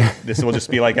feel like this will just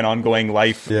be like an ongoing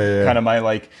life, kind of my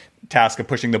like task of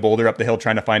pushing the boulder up the hill,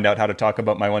 trying to find out how to talk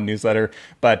about my one newsletter.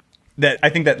 But that I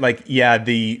think that like, yeah,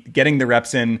 the getting the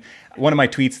reps in, one of my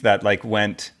tweets that like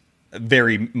went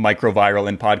very micro viral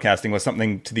in podcasting was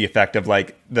something to the effect of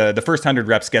like the first 100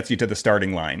 reps gets you to the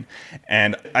starting line.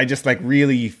 And I just like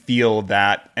really feel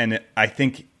that. And I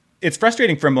think it's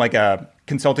frustrating from like a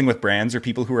consulting with brands or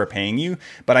people who are paying you.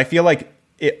 But I feel like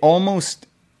it almost,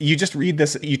 you just read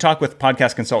this, you talk with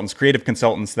podcast consultants, creative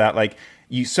consultants that like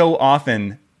you so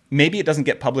often, maybe it doesn't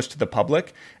get published to the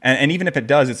public. And even if it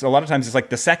does, it's a lot of times it's like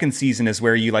the second season is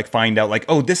where you like find out like,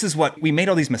 oh, this is what we made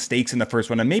all these mistakes in the first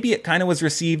one. And maybe it kind of was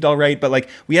received all right, but like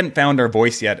we hadn't found our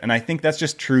voice yet. And I think that's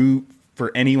just true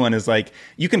for anyone, is like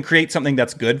you can create something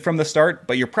that's good from the start,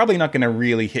 but you're probably not going to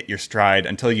really hit your stride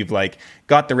until you've like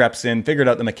got the reps in, figured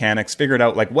out the mechanics, figured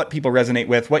out like what people resonate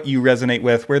with, what you resonate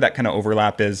with, where that kind of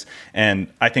overlap is. And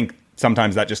I think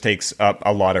sometimes that just takes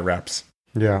a lot of reps.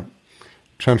 Yeah.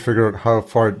 Trying to figure out how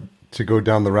far to go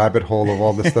down the rabbit hole of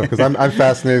all this stuff, because I'm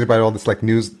fascinated by all this like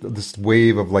this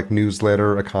wave of like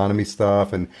newsletter economy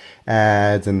stuff and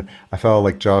ads, and I felt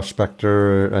like Josh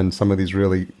Spector and some of these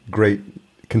really great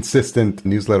consistent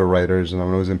newsletter writers, and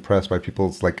I'm always impressed by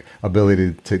people's like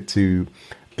ability to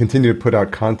continue to put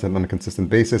out content on a consistent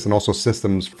basis, and also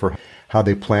systems for how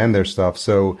they plan their stuff.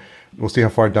 So we'll see how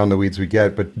far down the weeds we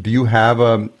get. But do you have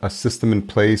a system in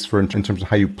place for in terms of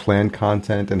how you plan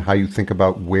content and how you think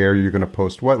about where you're going to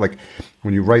post what? Like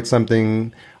when you write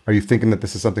something, are you thinking that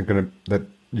this is something that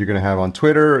you're going to have on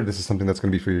Twitter, or this is something that's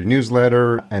going to be for your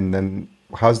newsletter? And then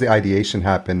how's the ideation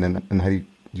happen, and how do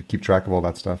you keep track of all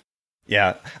that stuff?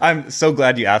 Yeah, I'm so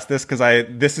glad you asked this, because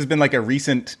this has been like a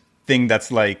recent thing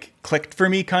that's like clicked for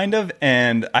me kind of,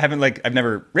 and I've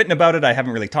never written about it. I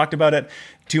haven't really talked about it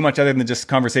too much other than just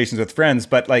conversations with friends,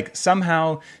 but like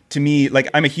somehow to me, like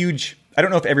I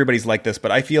don't know if everybody's like this,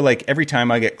 but I feel like every time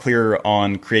I get clearer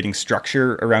on creating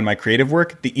structure around my creative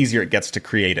work, the easier it gets to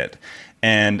create it.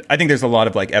 And I think there's a lot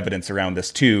of like evidence around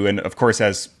this too. And of course,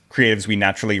 as creatives, we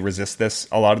naturally resist this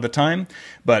a lot of the time.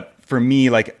 But for me,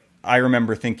 like I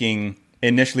remember thinking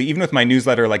initially, even with my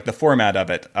newsletter, like the format of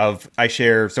it,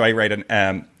 so I write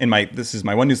this is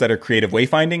my one newsletter, Creative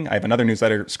Wayfinding. I have another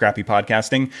newsletter, Scrappy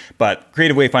Podcasting, but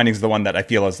Creative Wayfinding is the one that I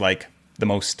feel is like the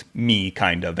most me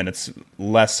kind of, and it's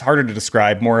harder to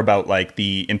describe, more about like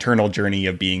the internal journey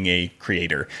of being a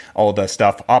creator, all the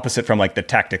stuff opposite from like the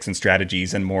tactics and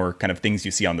strategies and more kind of things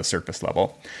you see on the surface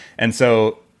level. And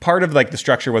so part of like the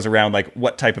structure was around like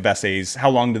what type of essays, how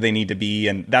long do they need to be,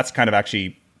 and that's kind of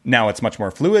actually, now it's much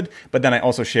more fluid, but then I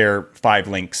also share 5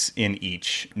 links in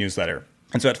each newsletter.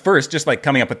 And so at first, just like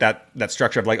coming up with that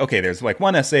structure of like, okay, there's like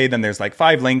one essay, then there's like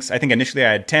 5 links. I think initially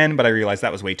I had 10, but I realized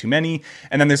that was way too many.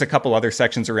 And then there's a couple other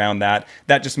sections around that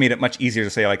just made it much easier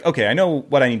to say like, okay, I know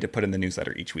what I need to put in the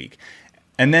newsletter each week.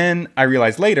 And then I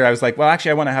realized later, I was like, well,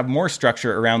 actually, I want to have more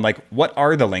structure around like, what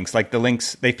are the links? Like the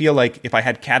links, they feel like if I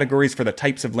had categories for the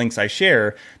types of links I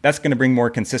share, that's going to bring more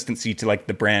consistency to like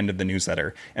the brand of the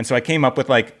newsletter. And so I came up with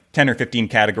like 10 or 15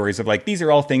 categories of like, these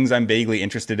are all things I'm vaguely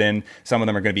interested in. Some of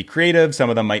them are going to be creative. Some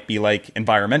of them might be like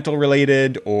environmental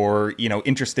related or,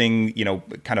 interesting,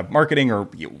 kind of marketing or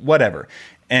whatever.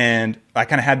 And I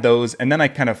kind of had those. And then I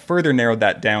kind of further narrowed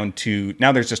that down to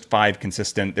now there's just 5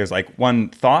 consistent. There's like one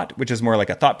thought, which is more like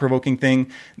a thought provoking thing.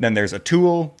 Then there's a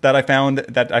tool that I found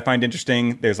that I find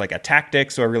interesting. There's like a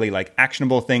tactic. So a really like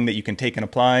actionable thing that you can take and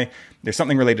apply. There's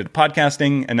something related to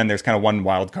podcasting. And then there's kind of one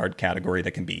wildcard category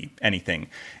that can be anything.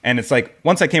 And it's like,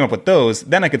 once I came up with those,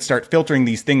 then I could start filtering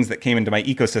these things that came into my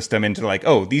ecosystem into like,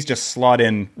 oh, these just slot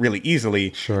in really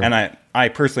easily. Sure. And I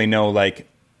personally know like,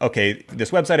 okay,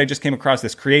 this website I just came across,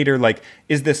 this creator, like,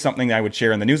 is this something that I would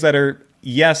share in the newsletter?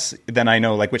 Yes, then I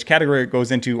know like which category it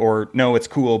goes into, or no, it's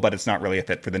cool, but it's not really a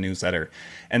fit for the newsletter.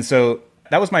 And so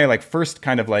that was my like first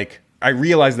kind of like, I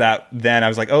realized that then I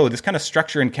was like, oh, this kind of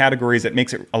structure and categories, it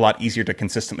makes it a lot easier to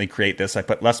consistently create this. I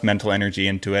put less mental energy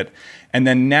into it. And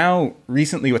then now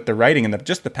recently with the writing and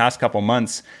just the past couple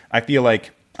months, I feel like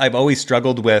I've always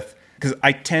struggled with, because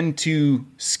I tend to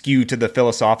skew to the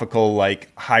philosophical, like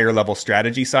higher level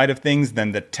strategy side of things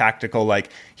than the tactical,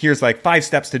 like here's like 5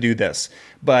 steps to do this.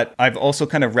 But I've also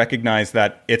kind of recognized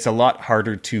that it's a lot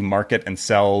harder to market and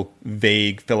sell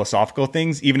vague philosophical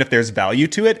things, even if there's value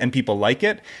to it and people like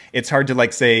it. It's hard to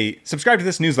like say, subscribe to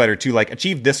this newsletter to like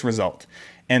achieve this result.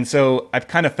 And so I've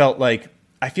kind of felt like,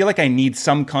 I feel like I need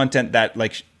some content that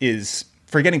like is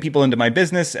for getting people into my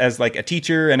business as like a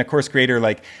teacher and a course creator.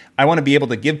 Like I want to be able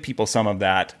to give people some of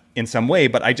that in some way,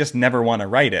 but I just never want to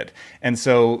write it. And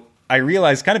so I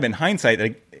realized kind of in hindsight,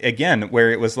 like, again,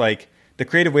 where it was like the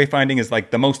creative wayfinding is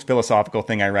like the most philosophical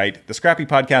thing I write. The scrappy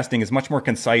podcasting is much more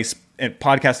concise and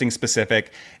podcasting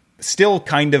specific, still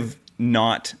kind of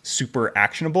not super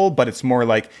actionable, but it's more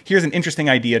like, here's an interesting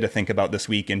idea to think about this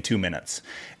week in 2 minutes.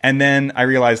 And then I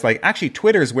realized like, actually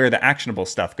Twitter is where the actionable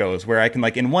stuff goes, where I can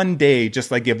like in one day,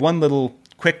 just like give one little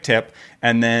quick tip.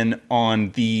 And then on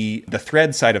the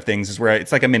thread side of things is where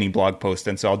it's like a mini blog post.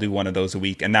 And so I'll do one of those a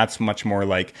week. And that's much more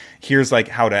like, here's like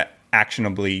how to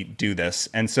actionably do this.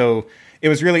 And so it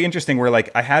was really interesting where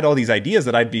like I had all these ideas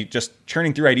that I'd be just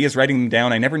churning through ideas, writing them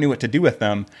down. I never knew what to do with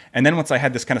them. And then once I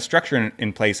had this kind of structure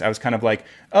in place, I was kind of like,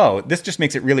 oh, this just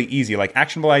makes it really easy. Like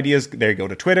actionable ideas, there go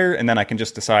to Twitter. And then I can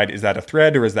just decide, is that a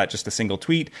thread or is that just a single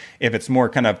tweet? If it's more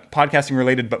kind of podcasting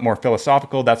related, but more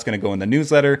philosophical, that's going to go in the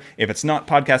newsletter. If it's not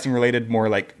podcasting related, more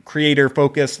like creator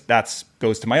focused, that's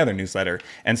goes to my other newsletter.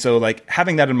 And so like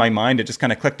having that in my mind, it just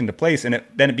kind of clicked into place. And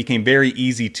then it became very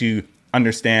easy to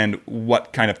understand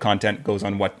what kind of content goes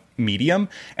on what medium.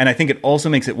 And I think it also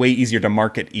makes it way easier to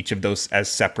market each of those as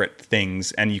separate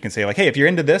things. And you can say like, hey, if you're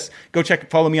into this, go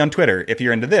follow me on Twitter. If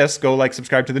you're into this, go like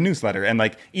subscribe to the newsletter. And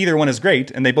like either one is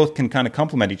great and they both can kind of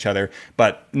complement each other,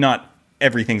 but not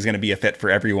everything's going to be a fit for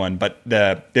everyone. But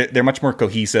they're much more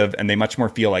cohesive and they much more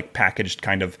feel like packaged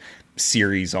kind of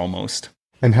series almost.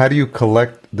 And how do you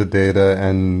collect the data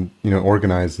and,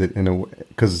 organize it in a way?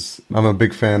 Because I'm a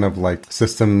big fan of like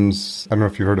systems. I don't know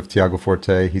if you heard of Tiago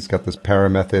Forte. He's got this para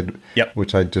method,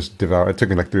 which I just devoured. It took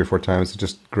me like 3 or 4 times to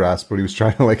just grasp what he was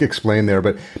trying to like explain there.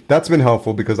 But that's been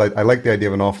helpful because I like the idea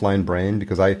of an offline brain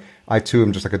because I too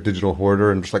am just like a digital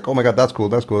hoarder and just like, oh my God, that's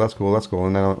cool.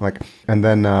 And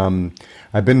then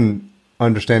I've been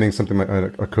understanding something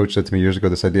a coach said to me years ago,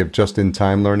 this idea of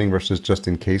just-in-time learning versus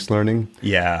just-in-case learning.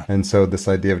 Yeah. And so this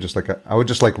idea of just like, I would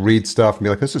just like read stuff and be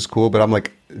like, this is cool, but I'm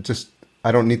like,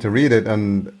 I don't need to read it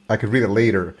and I could read it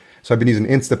later. So I've been using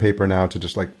Instapaper now to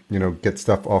just like, get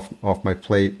stuff off my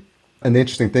plate. And the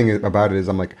interesting thing about it is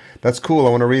I'm like, that's cool,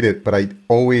 I want to read it, but I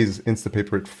always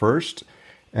Instapaper it first.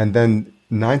 And then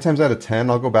 9 times out of 10,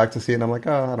 I'll go back to see it and I'm like,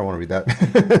 oh, I don't want to read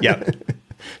that. Yeah.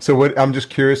 So I'm just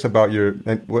curious about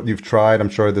what you've tried. I'm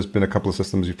sure there's been a couple of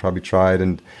systems you've probably tried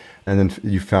and then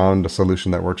you found a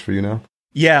solution that works for you now.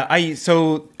 Yeah,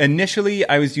 so initially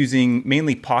I was using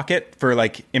mainly Pocket for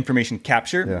like information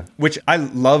capture, which I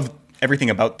love everything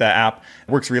about the app.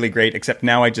 It works really great, except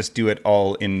now I just do it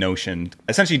all in Notion,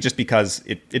 essentially just because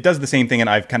it does the same thing and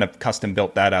I've kind of custom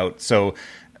built that out. So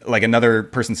like another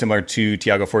person similar to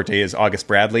Tiago Forte is August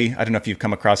Bradley. I don't know if you've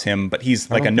come across him, but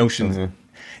he's like a Notion. So,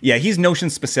 yeah, he's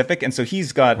Notion specific. And so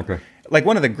he's got like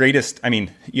one of the greatest, I mean,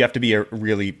 you have to be a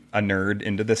nerd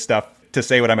into this stuff to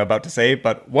say what I'm about to say,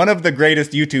 but one of the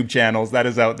greatest YouTube channels that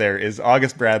is out there is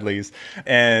August Bradley's.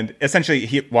 And essentially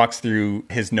he walks through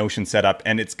his Notion setup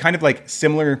and it's kind of like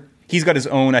similar. He's got his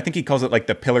own, I think he calls it like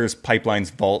the Pillars,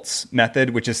 Pipelines, Vaults method,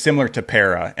 which is similar to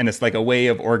Para. And it's like a way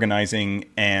of organizing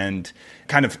and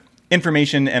kind of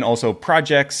information and also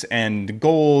projects and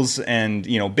goals and,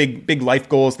 you know, big life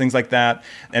goals, things like that.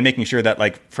 And making sure that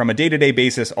like from a day-to-day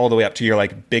basis all the way up to your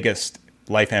like biggest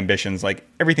life ambitions, like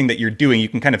everything that you're doing, you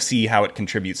can kind of see how it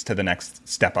contributes to the next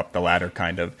step up the ladder,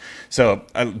 kind of. So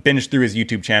I binged through his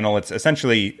YouTube channel. It's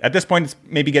essentially, at this point, it's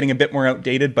maybe getting a bit more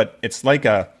outdated, but it's like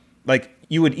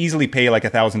you would easily pay like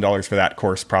 $1,000 for that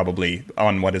course probably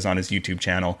on what is on his YouTube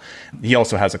channel. He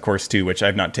also has a course too, which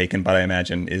I've not taken, but I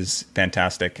imagine is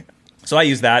fantastic. So I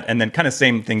use that, and then kind of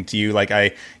same thing to you. Like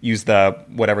I use the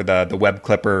web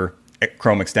clipper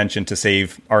Chrome extension to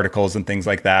save articles and things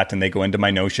like that, and they go into my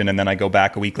Notion, and then I go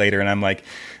back a week later and I'm like,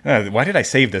 why did I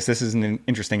save this? This isn't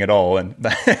interesting at all. And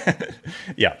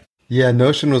yeah,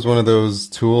 Notion was one of those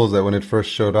tools that when it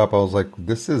first showed up, I was like,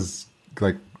 this is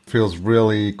like feels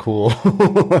really cool.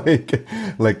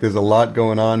 like there's a lot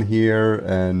going on here,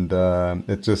 and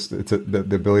the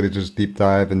ability to just deep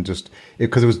dive and just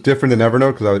because it was different than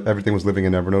Evernote, because everything was living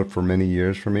in Evernote for many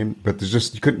years for me. But there's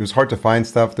just it was hard to find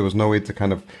stuff. There was no way to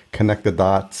kind of connect the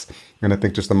dots, and I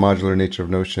think just the modular nature of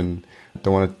Notion.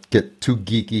 Don't want to get too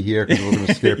geeky here because we're going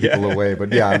to scare people away.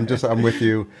 But yeah, I'm with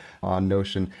you on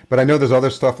Notion. But I know there's other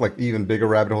stuff like even bigger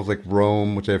rabbit holes like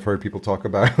Rome, which I've heard people talk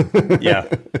about. Yeah.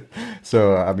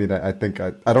 So I mean, I think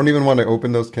I don't even want to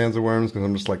open those cans of worms because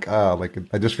I'm just like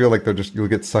I just feel like you'll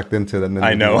get sucked into it, and then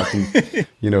I know watching,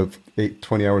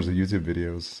 20 hours of YouTube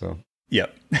videos. So.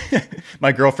 Yep.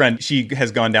 My girlfriend, she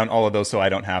has gone down all of those, so I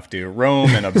don't have to. Rome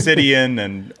and Obsidian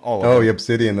and all of them. Oh,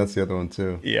 Obsidian, that's the other one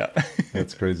too. Yeah.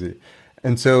 That's crazy.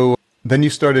 And so then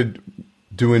you started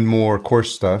doing more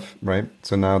course stuff, right?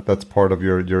 So now that's part of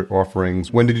your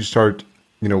offerings. When did you start,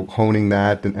 honing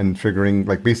that and figuring,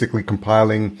 like basically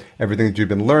compiling everything that you've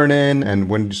been learning? And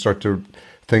when did you start to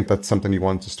think that's something you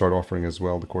wanted to start offering as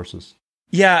well, the courses?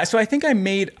 Yeah. So I think I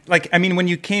made, when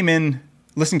you came in,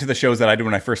 listening to the shows that I did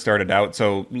when I first started out,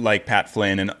 so like Pat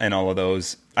Flynn and all of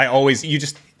those, you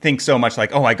just think so much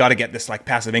like, oh, I got to get this like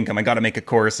passive income. I got to make a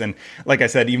course. And like I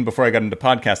said, even before I got into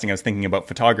podcasting, I was thinking about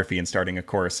photography and starting a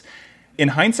course. In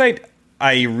hindsight,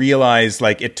 I realized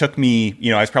like it took me,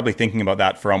 I was probably thinking about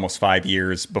that for almost 5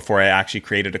 years before I actually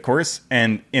created a course.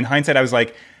 And in hindsight, I was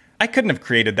like, I couldn't have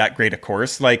created that great a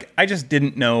course. Like I just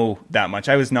didn't know that much.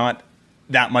 I was not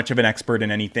that much of an expert in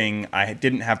anything. I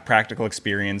didn't have practical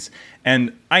experience.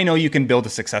 And I know you can build a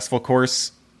successful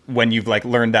course when you've like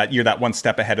learned that you're that one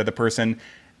step ahead of the person.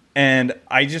 And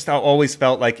I always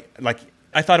felt like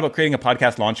I thought about creating a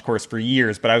podcast launch course for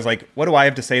years, but I was like, what do I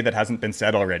have to say that hasn't been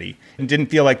said already? And didn't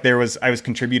feel like I was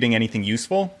contributing anything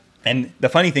useful. And the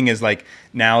funny thing is like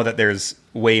now that there's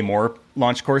way more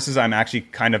launch courses, I'm actually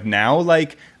kind of now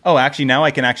like, oh, actually now I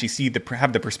can actually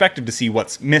have the perspective to see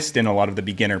what's missed in a lot of the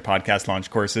beginner podcast launch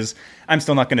courses. I'm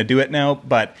still not going to do it now,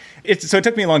 but it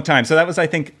took me a long time. So that was, I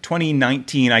think,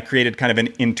 2019. I created kind of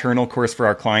an internal course for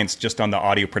our clients just on the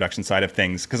audio production side of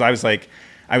things. Cause I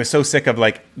was so sick of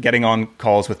like getting on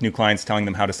calls with new clients, telling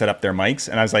them how to set up their mics.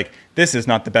 And I was like, this is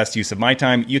not the best use of my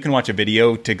time. You can watch a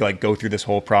video to like go through this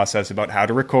whole process about how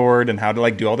to record and how to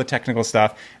like do all the technical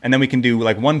stuff. And then we can do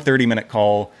like one 30-minute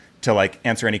call to like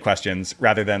answer any questions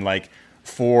rather than like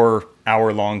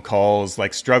 4-hour-long calls,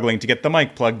 like struggling to get the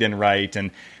mic plugged in right. And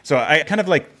so I kind of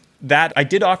like that. I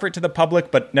did offer it to the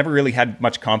public, but never really had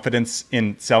much confidence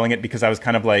in selling it because I was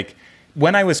kind of like,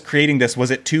 when I was creating this, was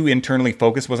it too internally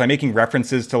focused? Was I making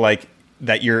references to like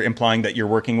that you're implying that you're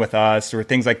working with us or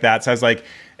things like that? So I was like,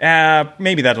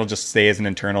 maybe that'll just stay as an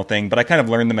internal thing. But I kind of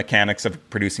learned the mechanics of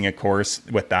producing a course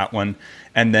with that one.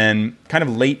 And then kind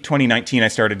of late 2019, I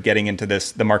started getting into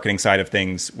the marketing side of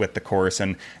things with the course.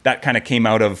 And that kind of came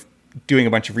out of doing a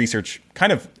bunch of research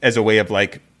kind of as a way of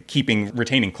like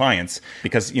retaining clients,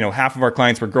 because, half of our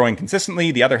clients were growing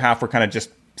consistently. The other half were kind of just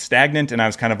stagnant. And I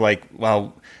was kind of like,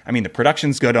 well, I mean, the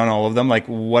production's good on all of them. Like,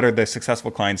 what are the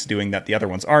successful clients doing that the other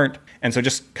ones aren't? And so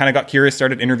just kind of got curious,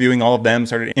 started interviewing all of them,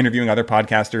 started interviewing other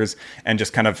podcasters. And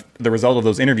just kind of the result of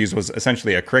those interviews was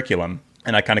essentially a curriculum.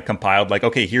 And I kind of compiled like,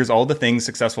 okay, here's all the things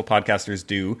successful podcasters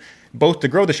do, both to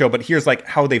grow the show, but here's like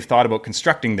how they've thought about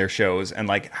constructing their shows and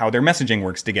like how their messaging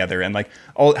works together and like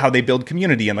how they build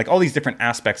community and like all these different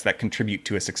aspects that contribute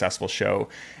to a successful show.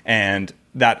 And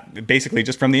that basically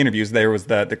just from the interviews, there was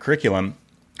the curriculum.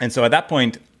 And so at that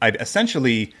point, I'd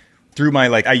essentially through my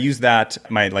I use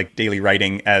my daily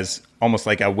writing as almost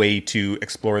like a way to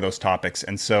explore those topics.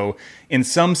 And so in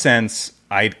some sense,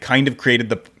 I'd kind of created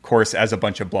the course as a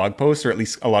bunch of blog posts, or at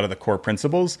least a lot of the core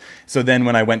principles. So then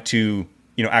when I went to,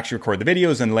 actually record the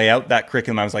videos and lay out that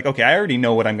curriculum, I was like, okay, I already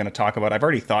know what I'm going to talk about. I've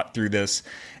already thought through this.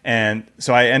 And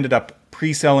so I ended up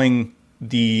pre-selling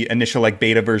the initial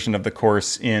beta version of the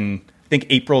course in, I think,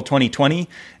 April 2020,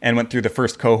 and went through the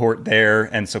first cohort there.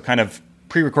 And so kind of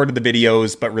pre-recorded the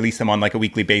videos, but released them on like a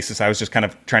weekly basis. I was just kind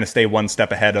of trying to stay one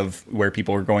step ahead of where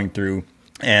people were going through.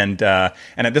 And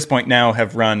at this point now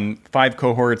have run 5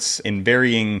 cohorts in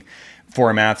varying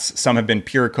formats. Some have been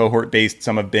pure cohort-based,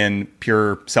 some have been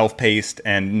pure self-paced,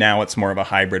 and now it's more of a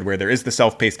hybrid where there is the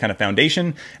self-paced kind of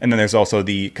foundation, and then there's also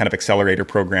the kind of accelerator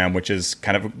program, which is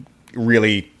kind of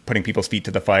really putting people's feet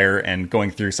to the fire and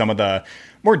going through some of the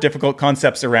more difficult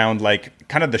concepts around like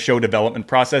kind of the show development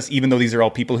process, even though these are all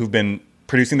people who've been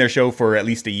producing their show for at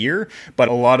least a year. But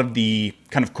a lot of the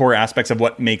kind of core aspects of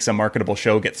what makes a marketable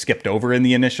show get skipped over in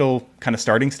the initial kind of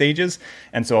starting stages.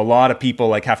 And so a lot of people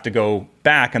like have to go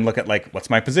back and look at like, what's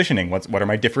my positioning? What are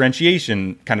my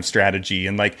differentiation kind of strategy?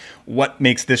 And like, what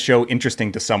makes this show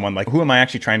interesting to someone? Like, who am I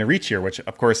actually trying to reach here? Which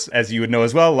of course, as you would know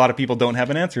as well, a lot of people don't have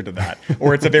an answer to that,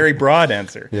 or it's a very broad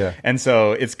answer. Yeah. And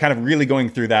so it's kind of really going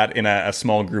through that in a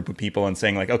small group of people and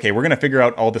saying like, okay, we're going to figure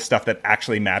out all the stuff that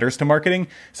actually matters to marketing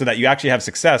so that you actually have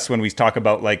success when we talk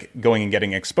about like going and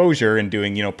getting exposure and doing,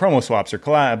 promo swaps or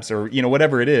collabs or,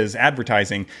 whatever it is,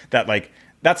 advertising, that like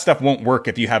that stuff won't work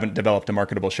if you haven't developed a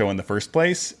marketable show in the first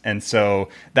place. And so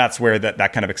that's where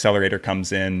that kind of accelerator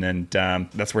comes in. And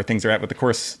that's where things are at with the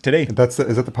course today. Is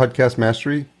that the Podcast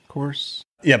Mastery course?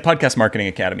 Yeah, Podcast Marketing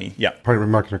Academy. Yeah.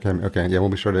 Marketing Academy. Okay. Yeah, we'll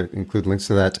be sure to include links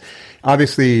to that.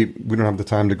 Obviously, we don't have the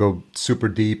time to go super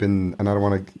deep, and I don't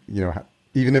want to,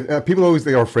 even if people always,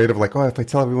 they are afraid of like, oh, if I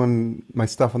tell everyone my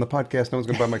stuff on the podcast, no one's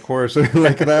going to buy my course or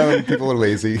like that. People are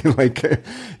lazy. Like,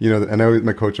 I know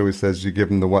my coach always says you give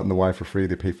them the what and the why for free,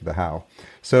 they pay for the how.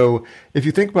 So if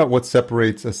you think about what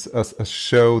separates a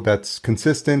show that's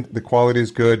consistent, the quality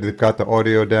is good, they've got the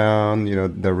audio down,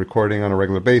 they're recording on a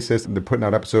regular basis, they're putting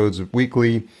out episodes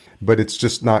weekly, but it's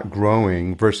just not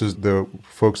growing versus the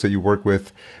folks that you work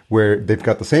with where they've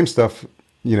got the same stuff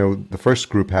the first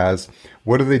group has.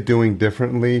 What are they doing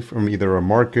differently from either a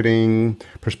marketing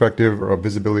perspective or a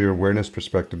visibility or awareness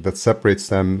perspective that separates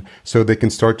them so they can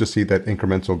start to see that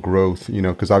incremental growth?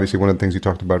 Because obviously one of the things you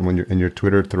talked about when you're in your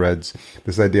Twitter threads,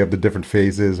 this idea of the different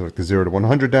phases, like the 0 to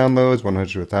 100 downloads,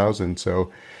 100 to 1,000.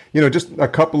 So, just a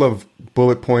couple of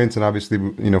bullet points. And obviously,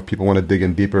 if people want to dig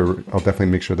in deeper, I'll definitely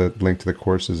make sure that link to the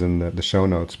course is in the show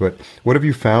notes. But what have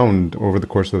you found over the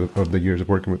course of the years of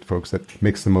working with folks that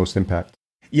makes the most impact?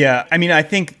 Yeah, I mean, I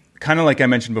think kind of like I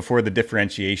mentioned before, the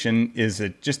differentiation is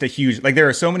just a huge, like there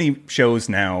are so many shows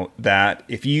now that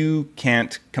if you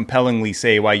can't compellingly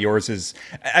say why yours is,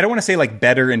 I don't want to say like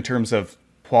better in terms of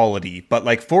quality, but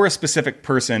like for a specific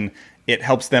person, it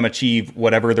helps them achieve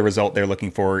whatever the result they're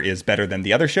looking for is better than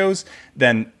the other shows,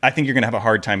 then I think you're going to have a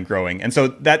hard time growing. And so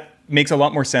that makes a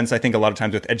lot more sense, I think, a lot of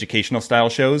times with educational style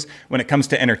shows. When it comes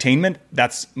to entertainment,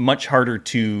 that's much harder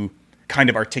to kind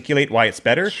of articulate why it's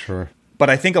better. Sure. But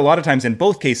I think a lot of times in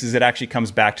both cases, it actually comes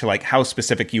back to like how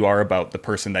specific you are about the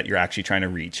person that you're actually trying to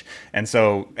reach. And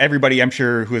so everybody, I'm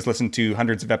sure, who has listened to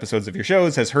hundreds of episodes of your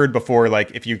shows has heard before, like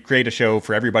if you create a show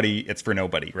for everybody, it's for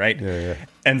nobody, right? Yeah.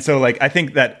 And so like I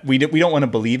think that we don't want to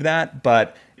believe that,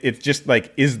 but it's just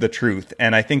like is the truth.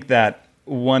 And I think that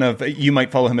you might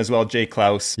follow him as well, Jay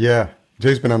Klaus. Yeah.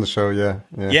 Jay's been on the show, yeah.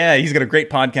 Yeah, he's got a great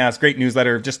podcast, great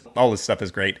newsletter, just all his stuff is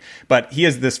great. But he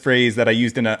has this phrase that I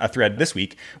used in a thread this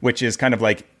week, which is kind of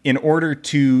like, in order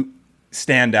to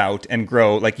stand out and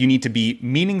grow, like you need to be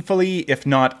meaningfully, if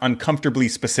not uncomfortably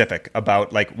specific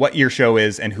about like what your show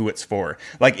is and who it's for.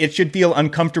 Like it should feel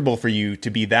uncomfortable for you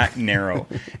to be that narrow.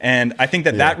 And I think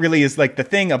that really is like the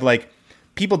thing of like,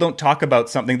 people don't talk about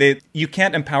something. You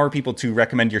can't empower people to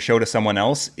recommend your show to someone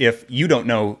else if you don't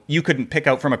know. You couldn't pick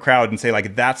out from a crowd and say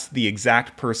like, that's the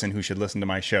exact person who should listen to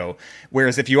my show.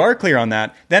 Whereas if you are clear on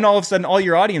that, then all of a sudden all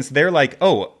your audience, they're like,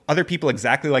 oh, other people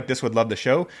exactly like this would love the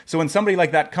show. So when somebody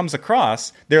like that comes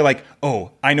across, they're like,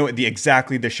 oh, I know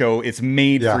exactly the show. It's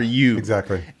made for you.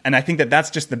 Exactly. And I think that that's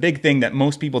just the big thing that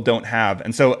most people don't have.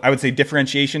 And so I would say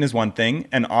differentiation is one thing.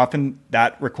 And often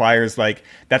that requires like,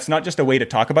 that's not just a way to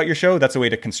talk about your show. That's a way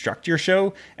to construct your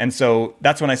show. And so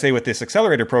that's when I say with this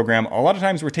accelerator program, a lot of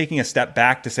times we're taking a step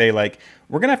back to say like,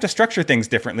 we're going to have to structure things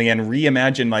differently and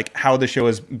reimagine like how the show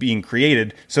is being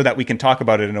created so that we can talk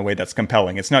about it in a way that's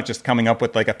compelling. It's not just coming up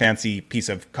with like a fancy piece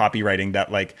of copywriting that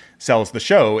like sells the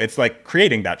show. It's like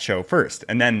creating that show first,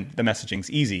 and then the messaging's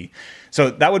easy. So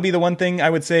that would be the one thing I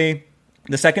would say.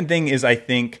 The second thing is, I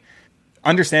think,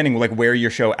 understanding like where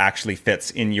your show actually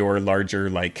fits in your larger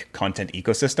like content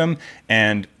ecosystem.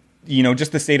 And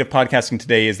just the state of podcasting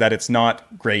today is that it's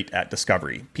not great at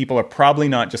discovery. People are probably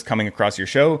not just coming across your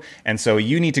show. And so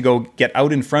you need to go get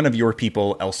out in front of your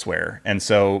people elsewhere. And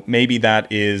so maybe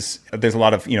there's a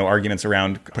lot of, arguments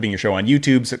around putting your show on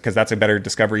YouTube because that's a better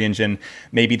discovery engine.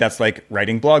 Maybe that's like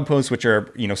writing blog posts, which are,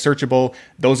 searchable.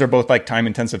 Those are both like time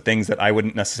intensive things that I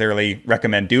wouldn't necessarily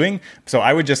recommend doing. So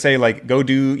I would just say like, go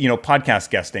do, podcast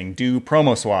guesting, do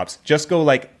promo swaps, just go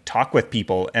like talk with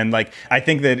people. And like, I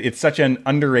think that it's such an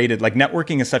underrated, like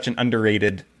networking is such an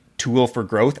underrated tool for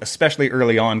growth, especially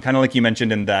early on, kind of like you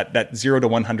mentioned in that 0 to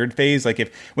 100 phase.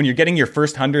 Like when you're getting your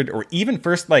first 100 or even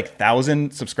first like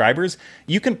 1,000 subscribers,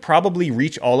 you can probably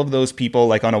reach all of those people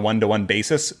like on a one-to-one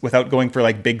basis without going for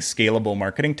like big scalable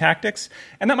marketing tactics.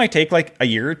 And that might take like a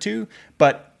year or two,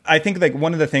 but I think like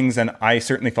one of the things, and I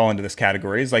certainly fall into this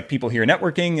category, is like people hear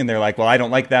networking and they're like, well, I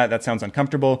don't like that. That sounds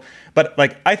uncomfortable. But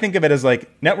like, I think of it as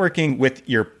like networking with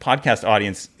your podcast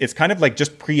audience. It's kind of like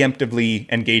just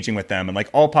preemptively engaging with them. And like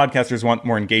all podcasters want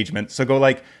more engagement. So go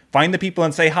like find the people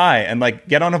and say hi and like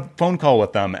get on a phone call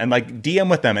with them and like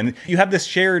DM with them. And you have this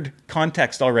shared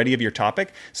context already of your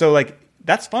topic. So like,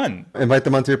 that's fun. Invite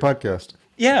them onto your podcast.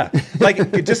 Yeah,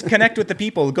 like just connect with the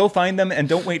people, go find them and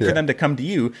don't wait for them to come to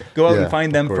you. Go out and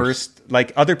find them first.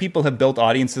 Like other people have built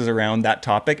audiences around that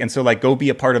topic. And so like go be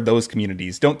a part of those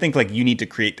communities. Don't think like you need to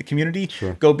create the community.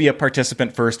 Sure. Go be a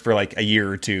participant first for like a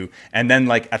year or two. And then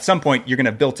like at some point you're going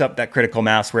to build up that critical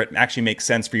mass where it actually makes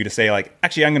sense for you to say like,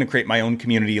 actually, I'm going to create my own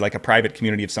community, like a private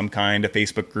community of some kind, a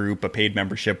Facebook group, a paid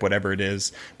membership, whatever it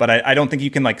is. But I don't think you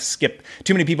can like skip.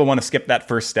 Too many people want to skip that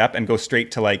first step and go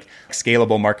straight to like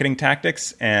scalable marketing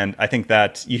tactics. And I think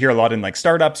that you hear a lot in like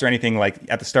startups or anything like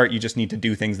at the start, you just need to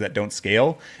do things that don't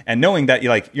scale and knowing that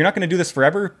you're not going to do this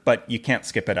forever, but you can't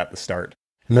skip it at the start.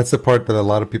 And that's the part that a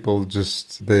lot of people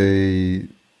just, they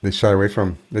shy away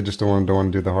from. They just don't want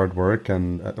to do the hard work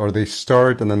or they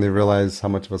start and then they realize how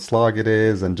much of a slog it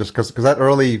is. And just because that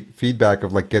early feedback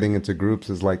of like getting into groups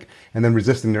is like, and then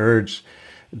resisting the urge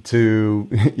to,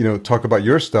 talk about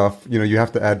your stuff, you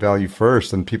have to add value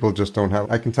first and people just don't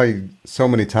have, I can tell you so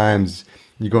many times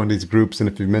you go in these groups and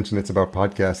if you mention it's about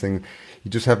podcasting, you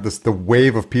just have the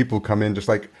wave of people come in just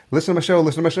like, listen to my show,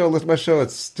 listen to my show, listen to my show.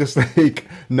 It's just like,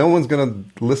 no one's going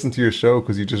to listen to your show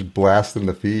because you just blast in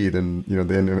the feed and,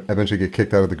 then eventually get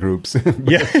kicked out of the groups.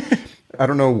 Yeah. I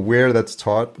don't know where that's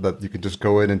taught that you could just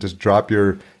go in and just drop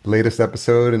your latest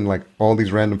episode in like all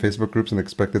these random Facebook groups and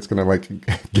expect it's going to like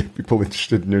get people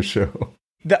interested in your show.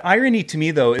 The irony to me,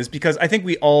 though, is because I think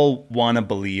we all want to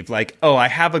believe like, oh, I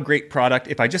have a great product.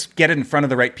 If I just get it in front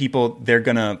of the right people, they're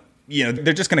going to,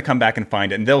 they're just going to come back and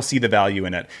find it and they'll see the value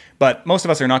in it. But most of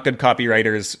us are not good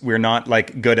copywriters. We're not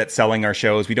like good at selling our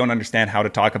shows. We don't understand how to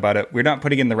talk about it. We're not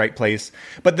putting it in the right place.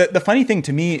 But the funny thing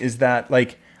to me is that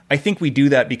like, I think we do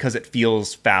that because it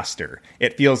feels faster.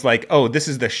 It feels like, oh, this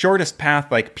is the shortest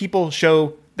path. Like people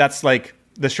show that's like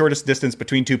the shortest distance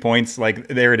between 2 points, like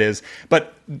there it is.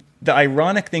 But the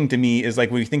ironic thing to me is like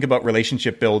when we think about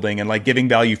relationship building and like giving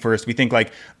value first, we think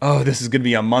like, oh, this is going to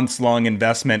be a months long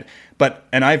investment.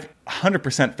 And I've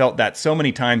 100% felt that so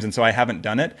many times. And so I haven't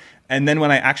done it. And then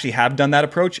when I actually have done that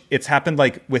approach, it's happened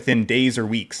like within days or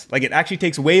weeks. Like it actually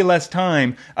takes way less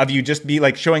time of you just be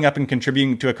like showing up and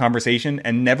contributing to a conversation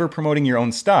and never promoting your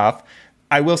own stuff.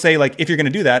 I will say like, if you're going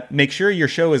to do that, make sure your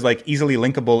show is like easily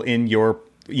linkable in your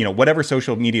whatever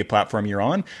social media platform you're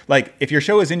on. Like if your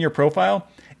show is in your profile,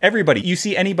 everybody, you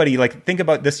see anybody, like think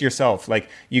about this yourself. Like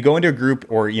you go into a group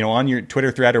or, on your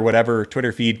Twitter thread or whatever,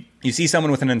 Twitter feed, you see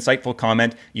someone with an insightful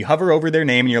comment, you hover over their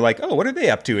name and you're like, oh, what are they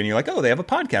up to? And you're like, oh, they have a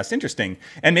podcast. Interesting.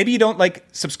 And maybe you don't like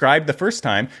subscribe the first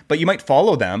time, but you might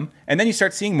follow them. And then you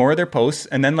start seeing more of their posts.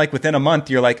 And then like within a month,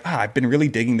 you're like, I've been really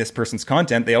digging this person's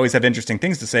content. They always have interesting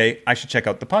things to say. I should check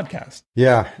out the podcast.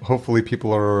 Yeah. Hopefully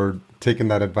people are taking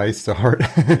that advice to heart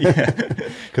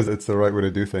because it's the right way to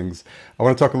do things. I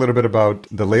want to talk a little bit about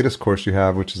the latest course you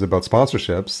have, which is about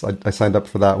sponsorships. I signed up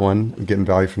for that one, I'm getting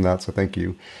value from that. So thank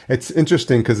you. It's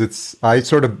interesting because I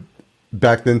sort of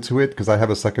backed into it because I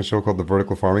have a second show called the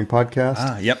Vertical Farming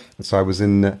Podcast. Yep. So I was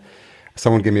in,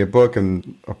 someone gave me a book,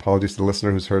 and apologies to the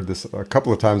listener who's heard this a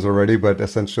couple of times already, but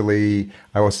essentially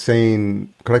I was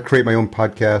saying, could I create my own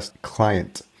podcast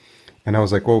client? And I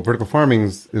was like, well, vertical farming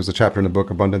is a chapter in the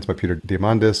book, Abundance by Peter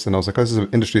Diamandis. And I was like, oh, this is an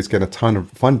industry that's getting a ton of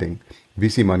funding,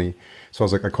 VC money. So I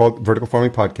was like, I called Vertical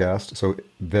Farming Podcast. So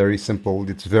very simple.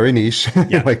 It's very niche.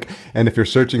 Yeah. And if you're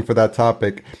searching for that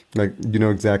topic, you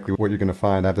know exactly what you're going to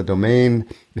find. I have the domain.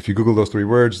 If you Google those 3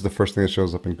 words, the first thing that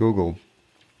shows up in Google.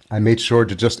 I made sure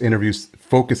to just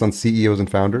focus on CEOs and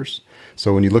founders.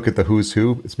 So when you look at the who's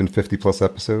who, it's been 50 plus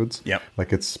episodes. Yep.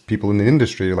 Like it's people in the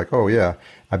industry. You're like, oh yeah,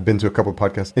 I've been to a couple of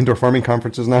podcast indoor farming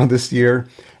conferences now this year.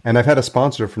 And I've had a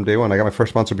sponsor from day one. I got my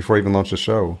first sponsor before I even launched the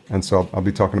show. And so I'll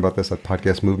be talking about this at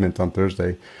Podcast Movement on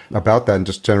Thursday about that, and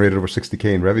just generated over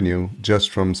 60K in revenue just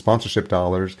from sponsorship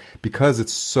dollars, because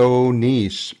it's so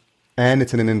niche. And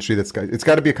it's in an industry it's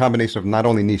got to be a combination of not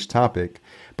only niche topic,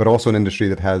 but also an industry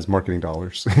that has marketing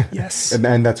dollars. Yes.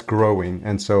 and that's growing.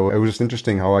 And so it was just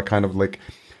interesting how I kind of like,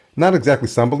 not exactly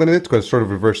stumbled in it, because I sort of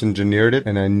reverse engineered it.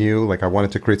 And I knew like I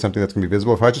wanted to create something that's going to be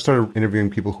visible. If I just started interviewing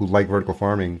people who like vertical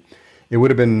farming, it would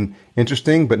have been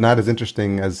interesting, but not as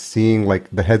interesting as seeing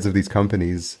like the heads of these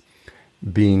companies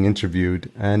being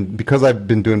interviewed. And because I've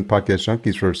been doing Podcast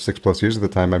Junkies for 6+ years at the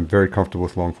time, I'm very comfortable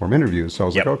with long form interviews. So I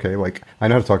was like, okay, like I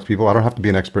know how to talk to people. I don't have to be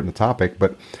an expert in the topic,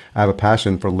 but I have a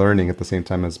passion for learning at the same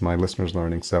time as my listeners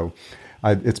learning. So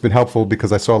it's been helpful,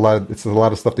 because I saw it's a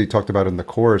lot of stuff that you talked about in the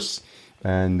course,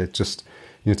 and it just,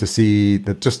 to see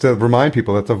that, just to remind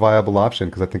people that's a viable option,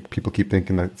 because I think people keep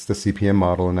thinking that it's the CPM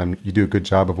model, and then you do a good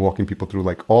job of walking people through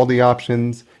like all the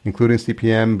options, including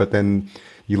CPM, but then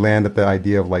you land at the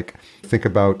idea of like, think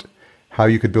about how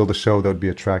you could build a show that would be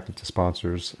attractive to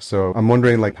sponsors. So I'm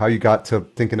wondering like how you got to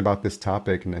thinking about this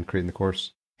topic and then creating the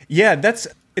course. Yeah, it's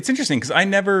interesting, because I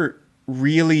never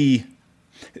really,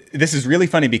 this is really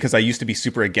funny, because I used to be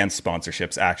super against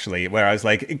sponsorships actually, where I was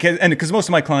like, because most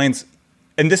of my clients,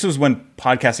 and this was when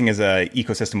podcasting as a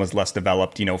ecosystem was less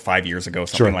developed, 5 years ago,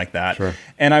 something like that. Sure.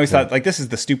 And I always thought like, this is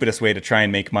the stupidest way to try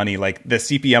and make money. Like the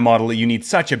CPM model, you need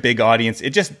such a big audience. It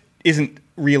just isn't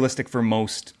realistic for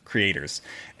most creators.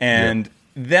 And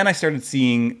then I started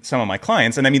seeing some of my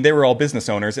clients, and I mean, they were all business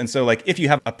owners. And so like, if you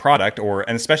have a product,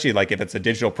 and especially like if it's a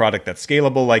digital product that's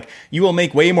scalable, like you will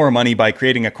make way more money by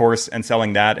creating a course and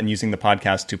selling that and using the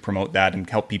podcast to promote that and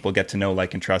help people get to know,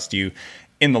 like, and trust you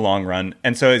in the long run.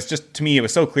 And so it's just, to me, it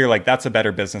was so clear, like that's a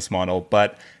better business model.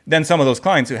 But then some of those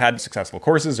clients who had successful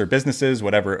courses or businesses,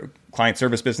 whatever, client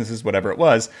service businesses, whatever it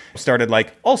was, started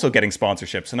like also getting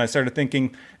sponsorships. And I started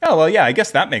thinking, oh, well, yeah, I guess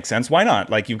that makes sense. Why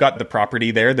not? Like you've got the property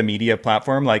there, the media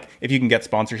platform. Like if you can get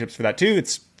sponsorships for that too,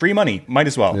 it's free money. Might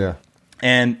as well. Yeah.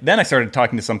 And then I started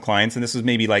talking to some clients, and this was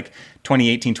maybe like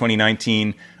 2018,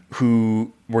 2019,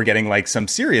 who were getting like some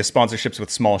serious sponsorships with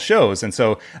small shows. And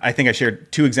so I think I shared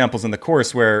 2 examples in the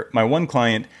course where my one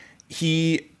client,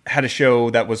 he had a show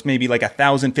that was maybe like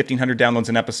 1,000, 1,500 downloads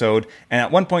an episode. And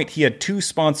at one point he had 2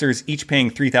 sponsors, each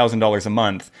paying $3,000 a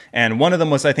month. And one of them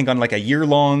was, I think, on like a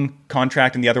year-long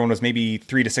contract, and the other one was maybe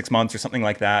 3 to 6 months or something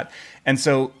like that. And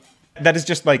so that is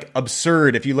just like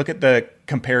absurd. If you look at the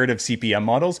comparative CPM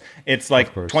models, it's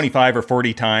like 25 or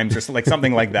 40 times or like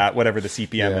something like that, whatever the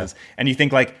CPM is. And you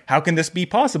think like, how can this be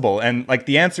possible? And like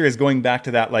the answer is going back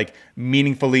to that like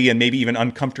meaningfully and maybe even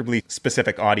uncomfortably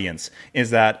specific audience,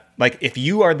 is that like if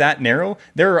you are that narrow,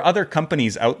 there are other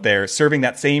companies out there serving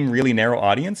that same really narrow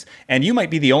audience, and you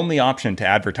might be the only option to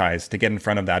advertise to get in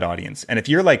front of that audience. And if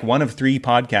you're like one of 3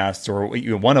 podcasts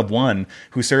or one of one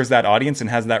who serves that audience and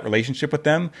has that relationship with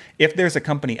them, if there's a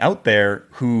company out there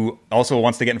who also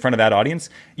wants to get in front of that audience,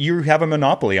 you have a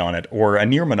monopoly on it, or a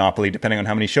near monopoly, depending on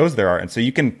how many shows there are. And so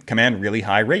you can command really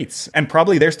high rates. And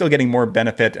probably they're still getting more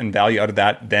benefit and value out of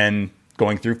that than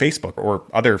going through Facebook or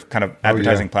other kind of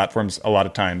advertising platforms a lot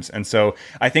of times. And so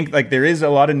I think like there is a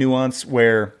lot of nuance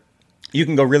where you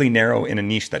can go really narrow in a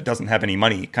niche that doesn't have any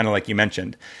money, kind of like you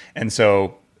mentioned. And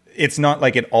so it's not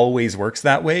like it always works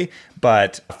that way,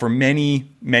 but for many,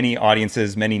 many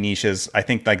audiences, many niches, I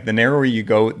think like the narrower you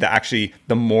go,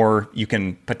 the more you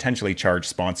can potentially charge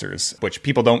sponsors, which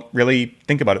people don't really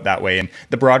think about it that way. And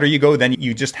the broader you go, then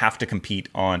you just have to compete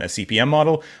on a CPM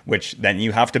model, which then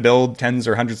you have to build tens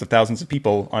or hundreds of thousands of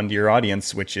people onto your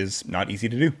audience, which is not easy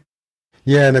to do.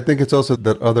 Yeah, and I think it's also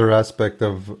that other aspect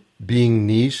of being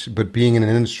niche, but being in an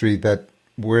industry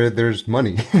where there's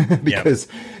money, because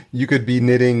you could be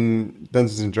knitting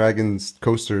Dungeons and Dragons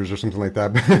coasters or something like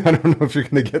that. But I don't know if you're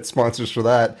going to get sponsors for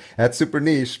that. That's super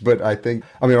niche, but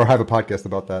or have a podcast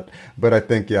about that. But I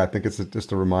think it's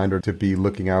just a reminder to be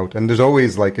looking out. And there's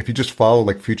always like, if you just follow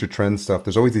like future trend stuff,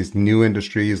 there's always these new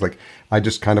industries. Like I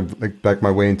just kind of like backed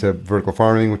my way into vertical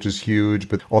farming, which is huge,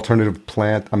 but alternative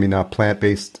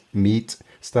plant-based meat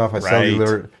stuff,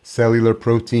 cellular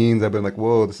proteins. I've been like,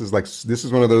 whoa, this is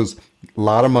one of those,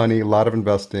 lot of money, a lot of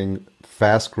investing,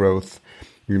 fast growth,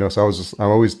 so I'm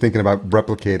always thinking about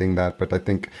replicating that. But I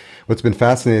think what's been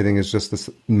fascinating is just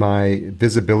my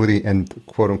visibility and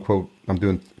quote unquote, I'm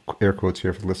doing air quotes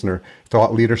here for the listener,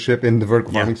 thought leadership in the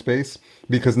vertical farming space,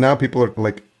 because now people are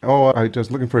like oh, I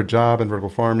was looking for a job in vertical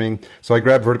farming. So I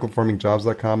grabbed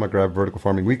verticalfarmingjobs.com. I grabbed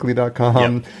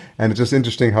verticalfarmingweekly.com. Yep. And it's just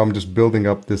interesting how I'm just building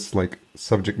up this like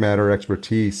subject matter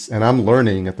expertise, and I'm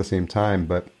learning at the same time.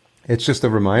 But it's just a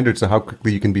reminder to how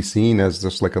quickly you can be seen as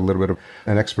just like a little bit of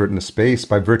an expert in the space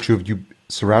by virtue of you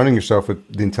surrounding yourself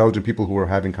with the intelligent people who are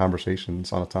having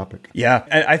conversations on a topic. Yeah.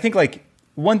 And I think like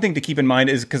one thing to keep in mind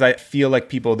is because I feel like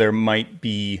people, there might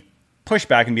be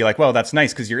pushback and be like, well, that's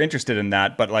nice because you're interested in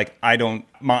that. But like,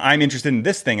 I'm interested in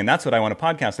this thing and that's what I want to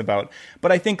podcast about.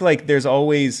 But I think like there's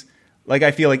always, like,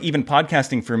 I feel like even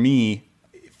podcasting for me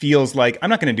feels like I'm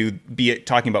not going to be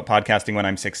talking about podcasting when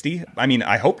I'm 60. I mean,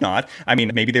 I hope not. I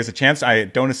mean, maybe there's a chance. I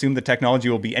don't assume the technology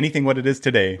will be anything what it is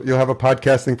today. You'll have a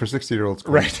podcasting for 60-year-olds.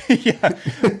 Right. Yeah.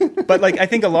 But like, I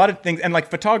think a lot of things, and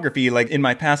like photography, like in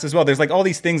my past as well, there's like all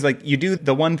these things, like you do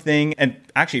the one thing, and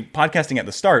actually podcasting at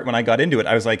the start, when I got into it,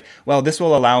 I was like, well, this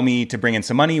will allow me to bring in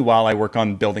some money while I work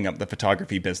on building up the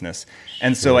photography business.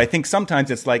 And so I think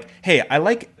sometimes it's like, hey, I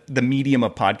like the medium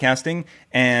of podcasting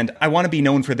and I want to be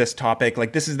known for this topic.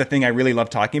 Like this is the thing I really love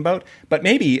talking about, but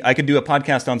maybe I could do a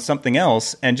podcast on something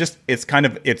else and just,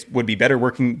 it would be better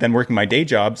working than working my day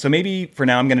job. So maybe for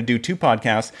now I'm going to do 2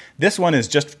 podcasts. This one is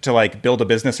just to like build a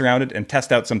business around it and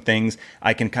test out some things.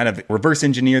 I can kind of reverse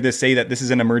engineer this, say that this is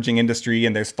an emerging industry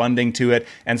and there's funding to it.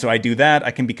 And so I do that.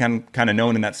 I can become kind of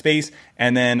known in that space.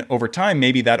 And then over time,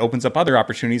 maybe that opens up other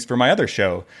opportunities for my other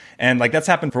show. And like that's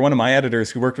happened for one of my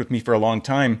editors who worked with me for a long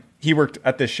time. He worked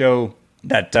at this show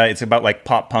that it's about like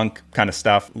pop punk kind of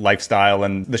stuff, lifestyle.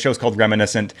 And the show's called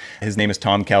Reminiscent. His name is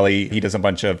Tom Kelly. He does a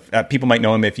bunch of, people might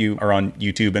know him if you are on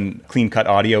YouTube, and Clean Cut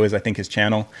Audio is, I think, his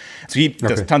channel. So he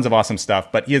does tons of awesome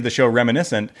stuff. But he has the show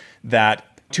Reminiscent that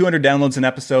 200 downloads an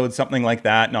episode, something like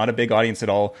that. Not a big audience at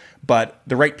all. But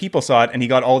the right people saw it, and he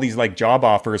got all these like job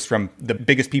offers from the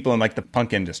biggest people in like the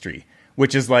punk industry,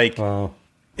 which is like... Wow.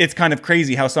 It's kind of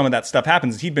crazy how some of that stuff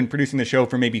happens. He'd been producing the show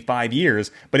for maybe 5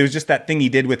 years, but it was just that thing he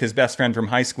did with his best friend from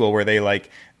high school where they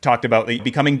like talked about like,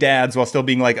 becoming dads while still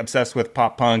being like obsessed with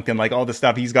pop punk and like all this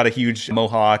stuff. He's got a huge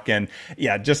mohawk and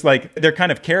yeah, just like they're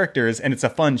kind of characters, and it's a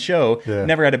fun show. Yeah.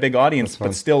 Never had a big audience,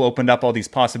 but still opened up all these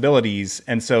possibilities.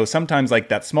 And so sometimes like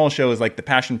that small show is like the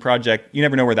passion project. You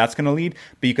never know where that's going to lead,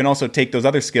 but you can also take those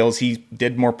other skills. He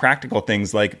did more practical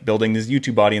things like building this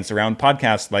YouTube audience around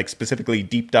podcasts, like specifically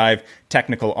deep dive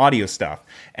technical audio stuff.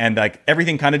 And like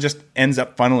everything kind of just ends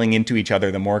up funneling into each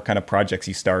other the more kind of projects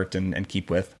you start and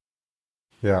keep with.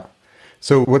 Yeah.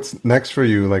 So what's next for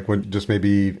you? Like when just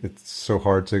maybe it's so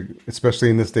hard to, especially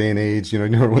in this day and age, you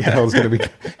know what the hell is going to be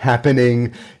happening.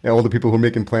 You know, all the people who are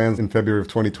making plans in February of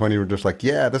 2020 were just like,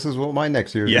 yeah, this is what my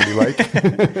next year is going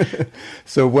to be like.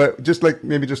 So what, just like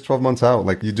maybe just 12 months out,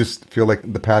 like you just feel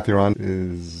like the path you're on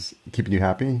is keeping you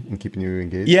happy and keeping you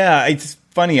engaged? Yeah, it's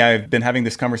funny. I've been having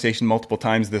this conversation multiple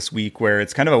times this week where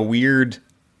it's kind of a weird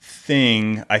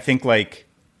thing. I think like,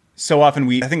 so often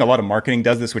I think a lot of marketing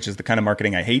does this, which is the kind of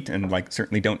marketing I hate and like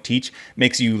certainly don't teach,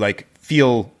 makes you like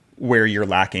feel where you're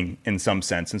lacking in some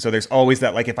sense. And so there's always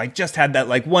that, like, if I just had that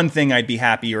like one thing, I'd be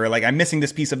happy, or like I'm missing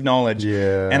this piece of knowledge.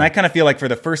 Yeah. And I kind of feel like for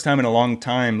the first time in a long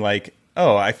time, like,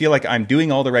 oh, I feel like I'm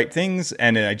doing all the right things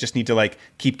and I just need to like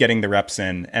keep getting the reps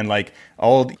in, and like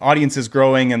all the audience is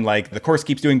growing and like the course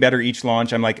keeps doing better each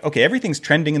launch. I'm like, okay, everything's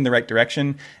trending in the right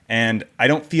direction. And I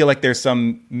don't feel like there's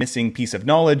some missing piece of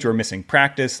knowledge or missing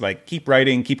practice. Like keep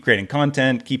writing, keep creating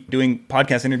content, keep doing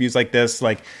podcast interviews like this,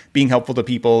 like being helpful to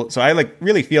people. So I like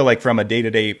really feel like from a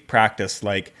day-to-day practice,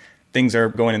 like things are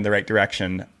going in the right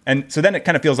direction. And so then it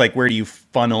kind of feels like, where do you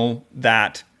funnel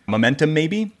that momentum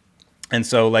maybe? And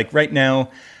so like right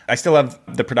now, I still have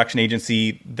the production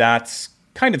agency. That's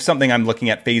kind of something I'm looking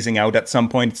at phasing out at some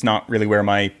point. It's not really where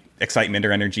my excitement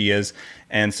or energy is.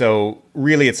 And so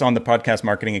really it's on the Podcast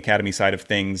Marketing Academy side of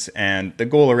things. And the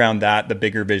goal around that, the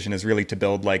bigger vision, is really to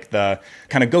build like the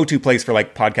kind of go-to place for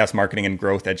like podcast marketing and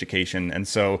growth education. And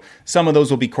so some of those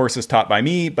will be courses taught by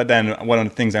me, but then one of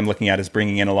the things I'm looking at is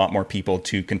bringing in a lot more people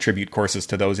to contribute courses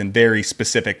to those in very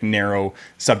specific, narrow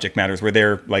subject matters where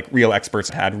they're like real experts,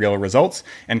 had real results,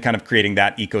 and kind of creating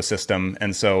that ecosystem.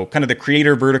 And so kind of the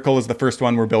creator vertical is the first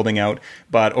one we're building out,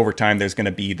 but over time there's going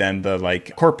to be then the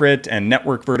like corporate and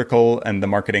network vertical and the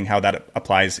marketing, how that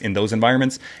applies in those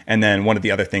environments. And then one of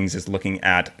the other things is looking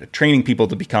at training people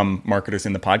to become marketers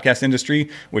in the podcast industry,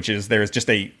 which is, there's just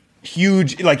a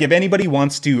huge, like if anybody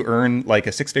wants to earn like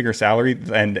a 6-figure salary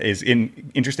and is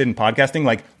interested in podcasting,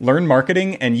 like learn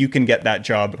marketing and you can get that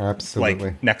job.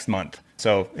 Absolutely. Like next month.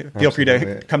 So feel free to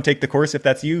Absolutely. come take the course if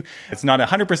that's you. It's not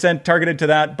 100% targeted to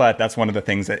that, but that's one of the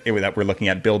things that we're looking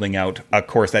at, building out a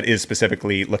course that is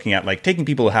specifically looking at like taking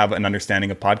people who have an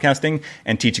understanding of podcasting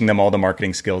and teaching them all the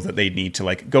marketing skills that they need to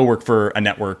like go work for a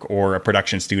network or a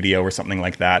production studio or something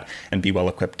like that and be well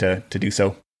equipped to do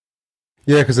so.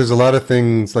 Yeah, because there's a lot of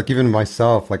things, like even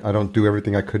myself, like I don't do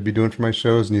everything I could be doing for my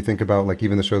shows. And you think about like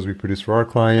even the shows we produce for our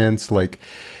clients, like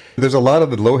there's a lot of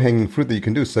the low-hanging fruit that you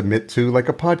can do. Submit to like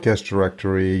a podcast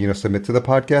directory, submit to the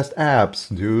podcast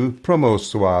apps, do promo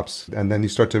swaps. And then you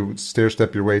start to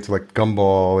stair-step your way to like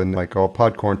Gumball and like all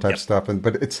Podcorn type stuff.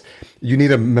 But you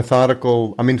need a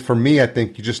methodical, I mean, for me, I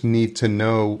think you just need to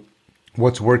know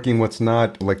what's working, what's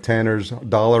not, like Tanner's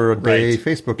 $1 a day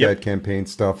Facebook ad campaign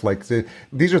stuff. Like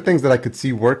these are things that I could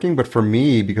see working, but for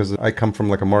me, because I come from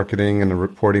like a marketing and a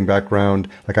reporting background,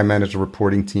 like I managed a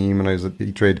reporting team and I was at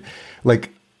E-Trade,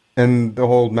 like, and the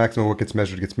whole maximum what gets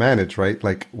measured gets managed, right?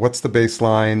 Like, what's the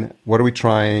baseline? What are we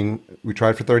trying? We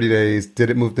tried for 30 days. Did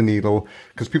it move the needle?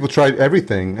 Because people tried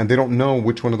everything and they don't know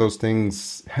which one of those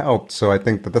things helped. So I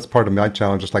think that's part of my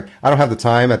challenge. Just like, I don't have the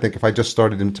time. I think if I just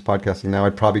started into podcasting now,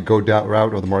 I'd probably go that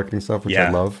route or the marketing stuff, which I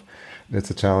love. It's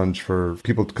a challenge for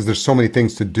people because there's so many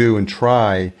things to do and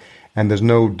try, and there's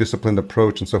no disciplined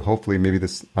approach. And so hopefully maybe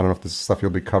this, I don't know if this is stuff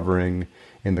you'll be covering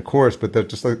in the course, but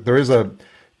there is a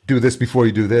do this before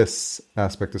you do this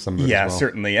aspect of some of it as well.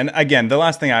 Certainly. And again, the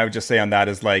last thing I would just say on that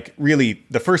is like, really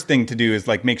the first thing to do is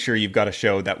like, make sure you've got a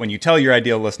show that when you tell your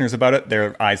ideal listeners about it,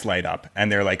 their eyes light up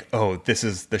and they're like, oh, this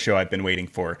is the show I've been waiting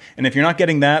for. And if you're not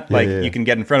getting that, you can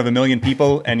get in front of 1 million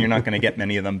people and you're not going to get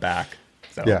many of them back.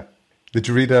 So. Yeah. Did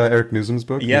you read Eric Newsom's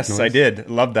book? Yes, I did.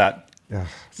 Love that. Yeah,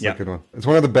 it's a good one. It's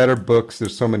one of the better books.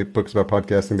 There's so many books about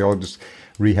podcasting. They all just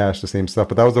rehash the same stuff.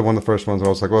 But that was one of the first ones where I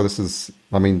was like, oh, this is,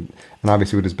 I mean, and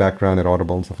obviously with his background at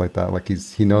Audible and stuff like that, like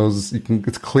he knows,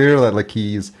 it's clear that like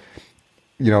he's,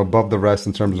 above the rest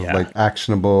in terms of like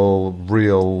actionable,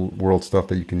 real world stuff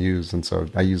that you can use. And so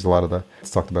I use a lot of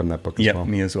it's talked about in that book as well.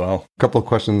 Me as well. A couple of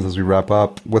questions as we wrap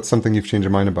up. What's something you've changed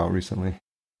your mind about recently?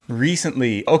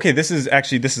 Okay, this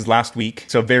is last week.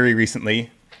 So very recently.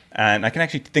 And I can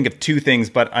actually think of two things,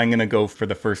 but I'm going to go for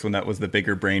the first one. That was the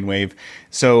bigger brainwave.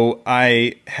 So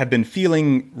I have been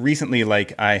feeling recently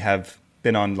like I have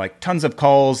been on like tons of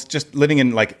calls, just living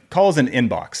in like calls and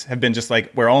inbox have been just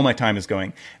like where all my time is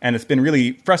going. And it's been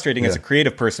really frustrating as a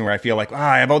creative person where I feel like,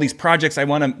 I have all these projects I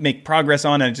want to make progress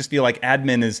on. And I just feel like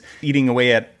admin is eating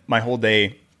away at my whole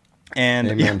day.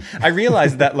 And I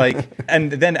realized that like,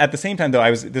 and then at the same time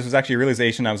though, this was actually a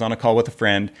realization. I was on a call with a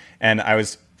friend and I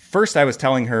was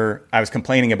telling her, I was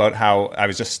complaining about how I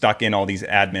was just stuck in all these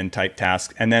admin type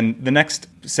tasks. And then the next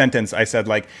sentence I said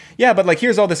like, yeah, but like,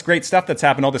 here's all this great stuff that's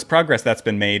happened, all this progress that's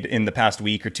been made in the past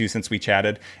week or two since we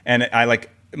chatted. And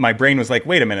my brain was like,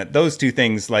 wait a minute, those two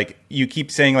things, like you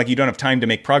keep saying like you don't have time to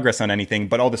make progress on anything,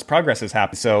 but all this progress has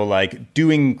happened. So like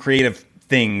doing creative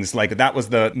things, like that was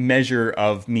the measure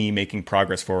of me making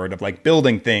progress forward, of like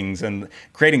building things and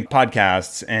creating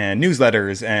podcasts and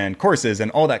newsletters and courses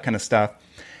and all that kind of stuff.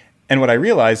 And what I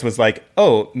realized was like,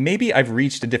 oh, maybe I've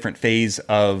reached a different phase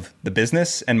of the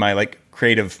business and my like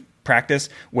creative practice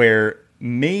where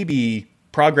maybe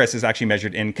progress is actually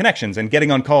measured in connections and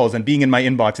getting on calls and being in my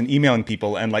inbox and emailing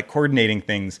people and like coordinating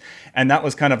things. And that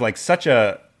was kind of like such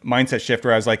a mindset shift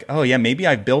where I was like, oh yeah, maybe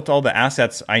I've built all the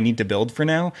assets I need to build for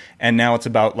now. And now it's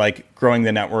about like growing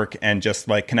the network and just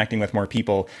like connecting with more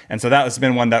people. And so that has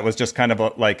been one that was just kind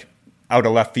of like out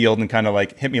of left field and kind of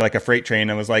like hit me like a freight train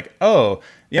and was like, oh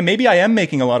yeah, maybe I am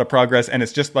making a lot of progress. And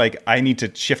it's just like, I need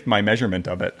to shift my measurement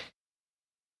of it.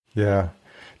 Yeah,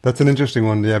 that's an interesting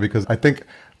one. Yeah, because I think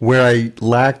where I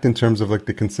lacked in terms of like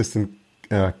the consistent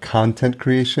content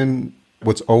creation,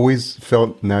 what's always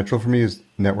felt natural for me is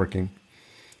networking.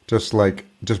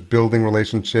 Just building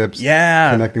relationships,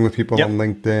 connecting with people on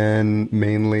LinkedIn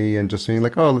mainly, and just saying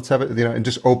like, oh, let's have it, and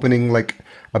just opening like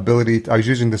ability. I was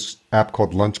using this app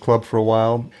called Lunch Club for a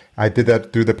while. I did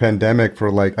that through the pandemic for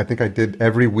like, I think I did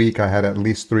every week. I had at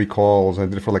least 3 calls. I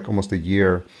did it for like almost a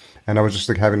year. And I was just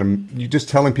like you just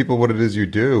telling people what it is you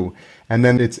do. And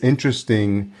then it's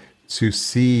interesting to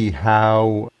see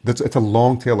how it's a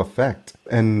long tail effect.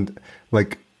 And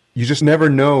like, you just never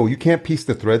know. You can't piece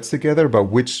the threads together about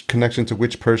which connection to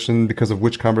which person because of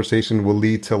which conversation will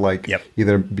lead to like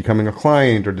either becoming a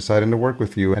client or deciding to work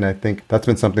with you. And I think that's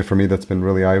been something for me that's been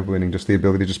really eye-opening, just the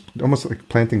ability to just almost like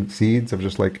planting seeds of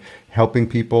just like helping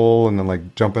people and then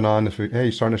like jumping on. Hey,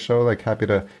 you're starting a show, like happy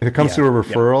to, if it comes through a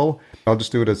referral, I'll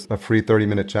just do it as a free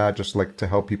 30-minute chat, just like to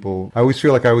help people. I always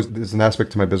feel like there's an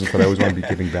aspect to my business that I always want to be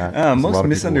giving back. Most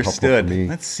misunderstood.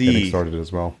 Let's see. Getting started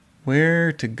as well.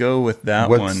 Where to go with that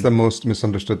one? What's the most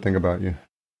misunderstood thing about you?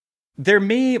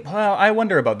 Well, I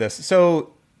wonder about this.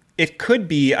 So it could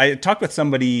be, I talked with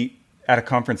somebody at a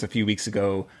conference a few weeks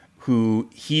ago who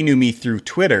he knew me through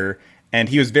Twitter, and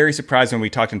he was very surprised when we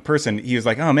talked in person. He was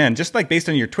like, oh man, just like based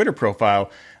on your Twitter profile,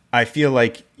 I feel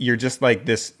like you're just like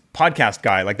this podcast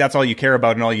guy. Like that's all you care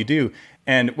about and all you do.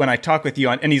 And when I talk with you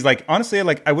and he's like, honestly,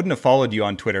 like I wouldn't have followed you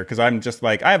on Twitter because I'm just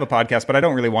like, I have a podcast, but I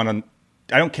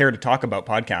don't care to talk about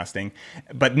podcasting.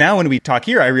 But now when we talk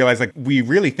here, I realize like we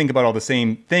really think about all the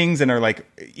same things and are like,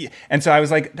 and so I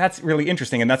was like, that's really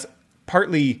interesting. And that's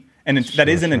partly, and that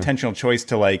is an intentional choice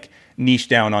to like niche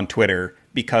down on Twitter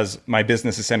because my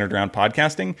business is centered around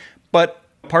podcasting. But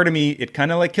part of me, it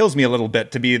kind of like kills me a little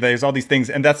bit to be, there's all these things.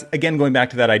 And that's, again, going back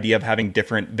to that idea of having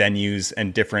different venues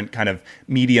and different kind of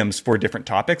mediums for different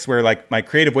topics, where like my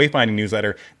creative wayfinding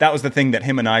newsletter, that was the thing that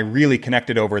him and I really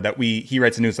connected over, that he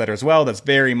writes a newsletter as well. That's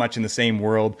very much in the same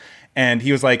world. And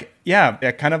he was like, yeah,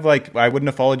 kind of like, I wouldn't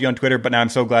have followed you on Twitter, but now I'm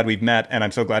so glad we've met and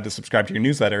I'm so glad to subscribe to your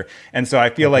newsletter. And so I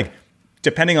feel like,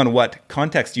 depending on what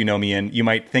context you know me in, you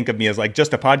might think of me as like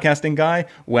just a podcasting guy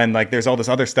when like there's all this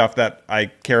other stuff that I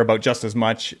care about just as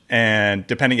much. And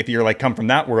depending if you're like come from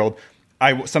that world,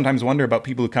 I sometimes wonder about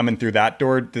people who come in through that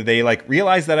door. Do they like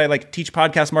realize that I like teach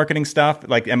podcast marketing stuff?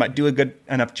 Like, am I do a good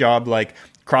enough job like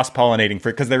cross-pollinating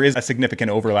because there is a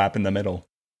significant overlap in the middle.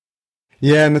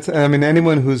 Yeah, and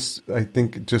anyone who's, I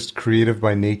think, just creative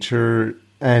by nature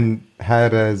and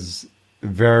had as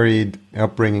varied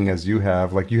upbringing as you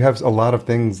have, like you have a lot of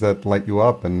things that light you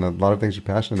up and a lot of things you're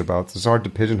passionate about. So it's hard to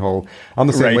pigeonhole. I'm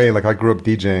the same way. Like I grew up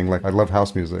DJing. Like I love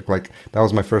house music. Like that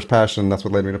was my first passion. That's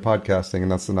what led me to podcasting,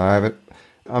 and I have it.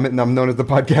 I'm known as the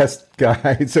podcast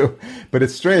guy. So, but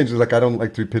it's strange. It's like I don't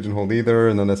like to be pigeonholed either.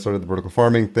 And then I started the vertical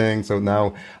farming thing. So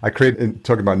now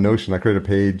talking about Notion, I created a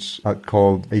page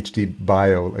called HD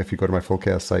Bio. If you go to my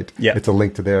Fullcast site, it's a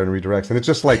link to there and redirects. And it's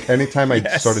just like anytime I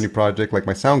start a new project, like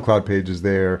my SoundCloud page is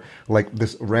there, like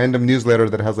this random newsletter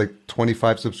that has like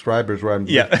 25 subscribers where I'm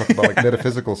talking about like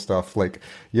metaphysical stuff. Like,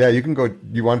 you can go.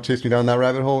 You want to chase me down that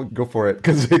rabbit hole? Go for it,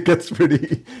 because it gets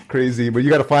pretty crazy. But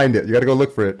you got to find it. You got to go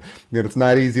look for it. It's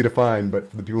not easy to find, but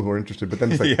for the people who are interested. But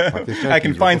then it's like, I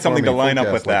can find something to line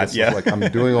up with that. Like I'm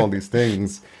doing all these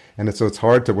things, and so it's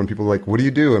hard to, when people are like, "What do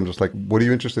you do?" I'm just like, "What are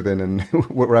you interested in, and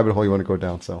what rabbit hole you want to go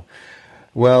down?" So,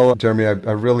 well, Jeremy,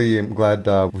 I really am glad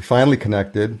we finally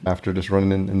connected after just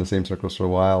running in the same circles for a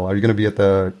while. Are you going to be at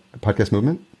the podcast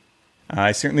movement?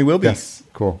 I certainly will be. Yes,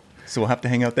 cool. So we'll have to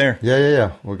hang out there.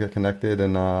 Yeah. We'll get connected.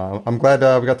 And I'm glad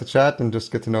we got to chat and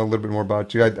just get to know a little bit more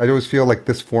about you. I always feel like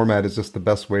this format is just the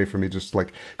best way for me, just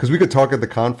like, because we could talk at the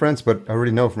conference, but I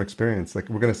already know from experience, like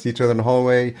we're going to see each other in the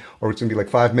hallway, or it's going to be like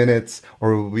 5 minutes,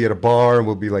 or we'll be at a bar and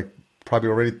we'll be like probably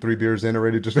already 3 beers in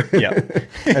already. Just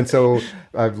And so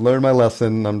I've learned my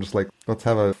lesson. I'm just like, let's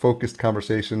have a focused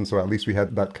conversation. So at least we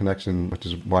had that connection, which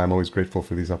is why I'm always grateful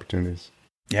for these opportunities.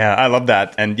 Yeah, I love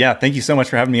that. And thank you so much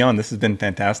for having me on. This has been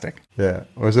fantastic. Yeah.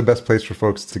 Where's the best place for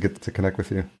folks to get to connect with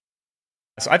you?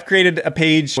 So I've created a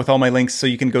page with all my links. So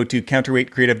you can go to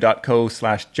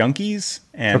counterweightcreative.co/junkies.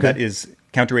 And that is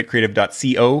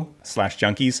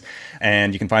counterweightcreative.co/junkies.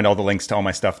 And you can find all the links to all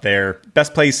my stuff there.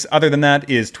 Best place other than that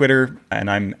is Twitter. And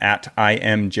I'm at I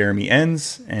am Jeremy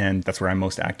Enns. And that's where I'm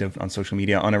most active on social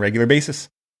media on a regular basis.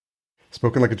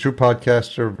 Spoken like a true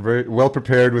podcaster, very well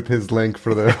prepared with his link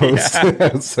for the host.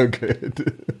 That's so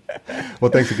good. Well,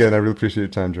 thanks again. I really appreciate your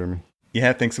time, Jeremy.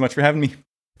 Yeah, thanks so much for having me.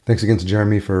 Thanks again to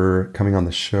Jeremy for coming on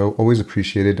the show. Always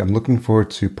appreciated. I'm looking forward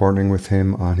to partnering with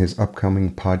him on his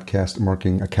upcoming podcast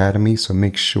marketing academy. So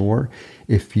make sure,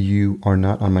 if you are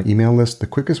not on my email list, the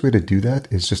quickest way to do that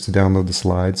is just to download the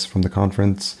slides from the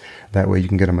conference. That way you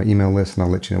can get on my email list and I'll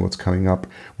let you know what's coming up.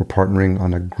 We're partnering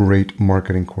on a great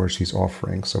marketing course he's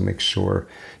offering. So make sure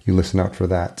you listen out for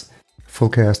that.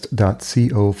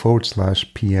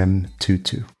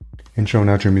 Fullcast.co/PM22. Intro and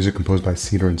outro music composed by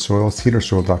Cedar and Soil.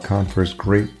 CedarSoil.com for his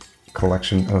great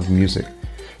collection of music.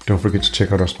 Don't forget to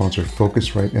check out our sponsor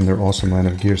Focusrite and their awesome line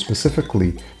of gear,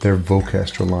 specifically their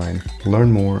Vocaster line.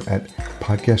 Learn more at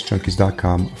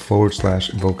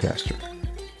podcastjunkies.com/Vocaster.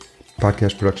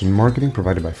 Podcast production and marketing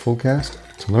provided by Fullcast.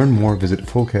 To learn more, visit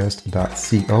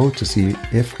fullcast.co to see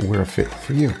if we're a fit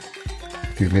for you.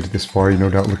 If you've made it this far, you're no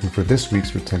doubt looking for this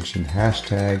week's retention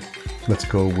hashtag. Let's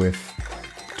go with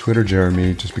Twitter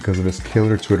Jeremy, just because of his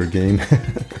killer Twitter game.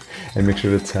 And make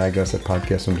sure to tag us at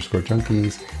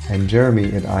podcast_junkies and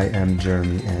Jeremy at I am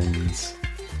Jeremy Enns.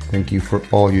 Thank you for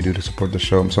all you do to support the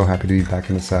show. I'm so happy to be back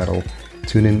in the saddle.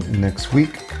 Tune in next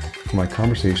week for my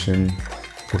conversation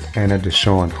with Anna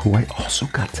Deshawn, who I also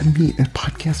got to meet at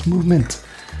Podcast Movement.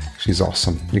 She's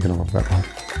awesome. You're going to love that one.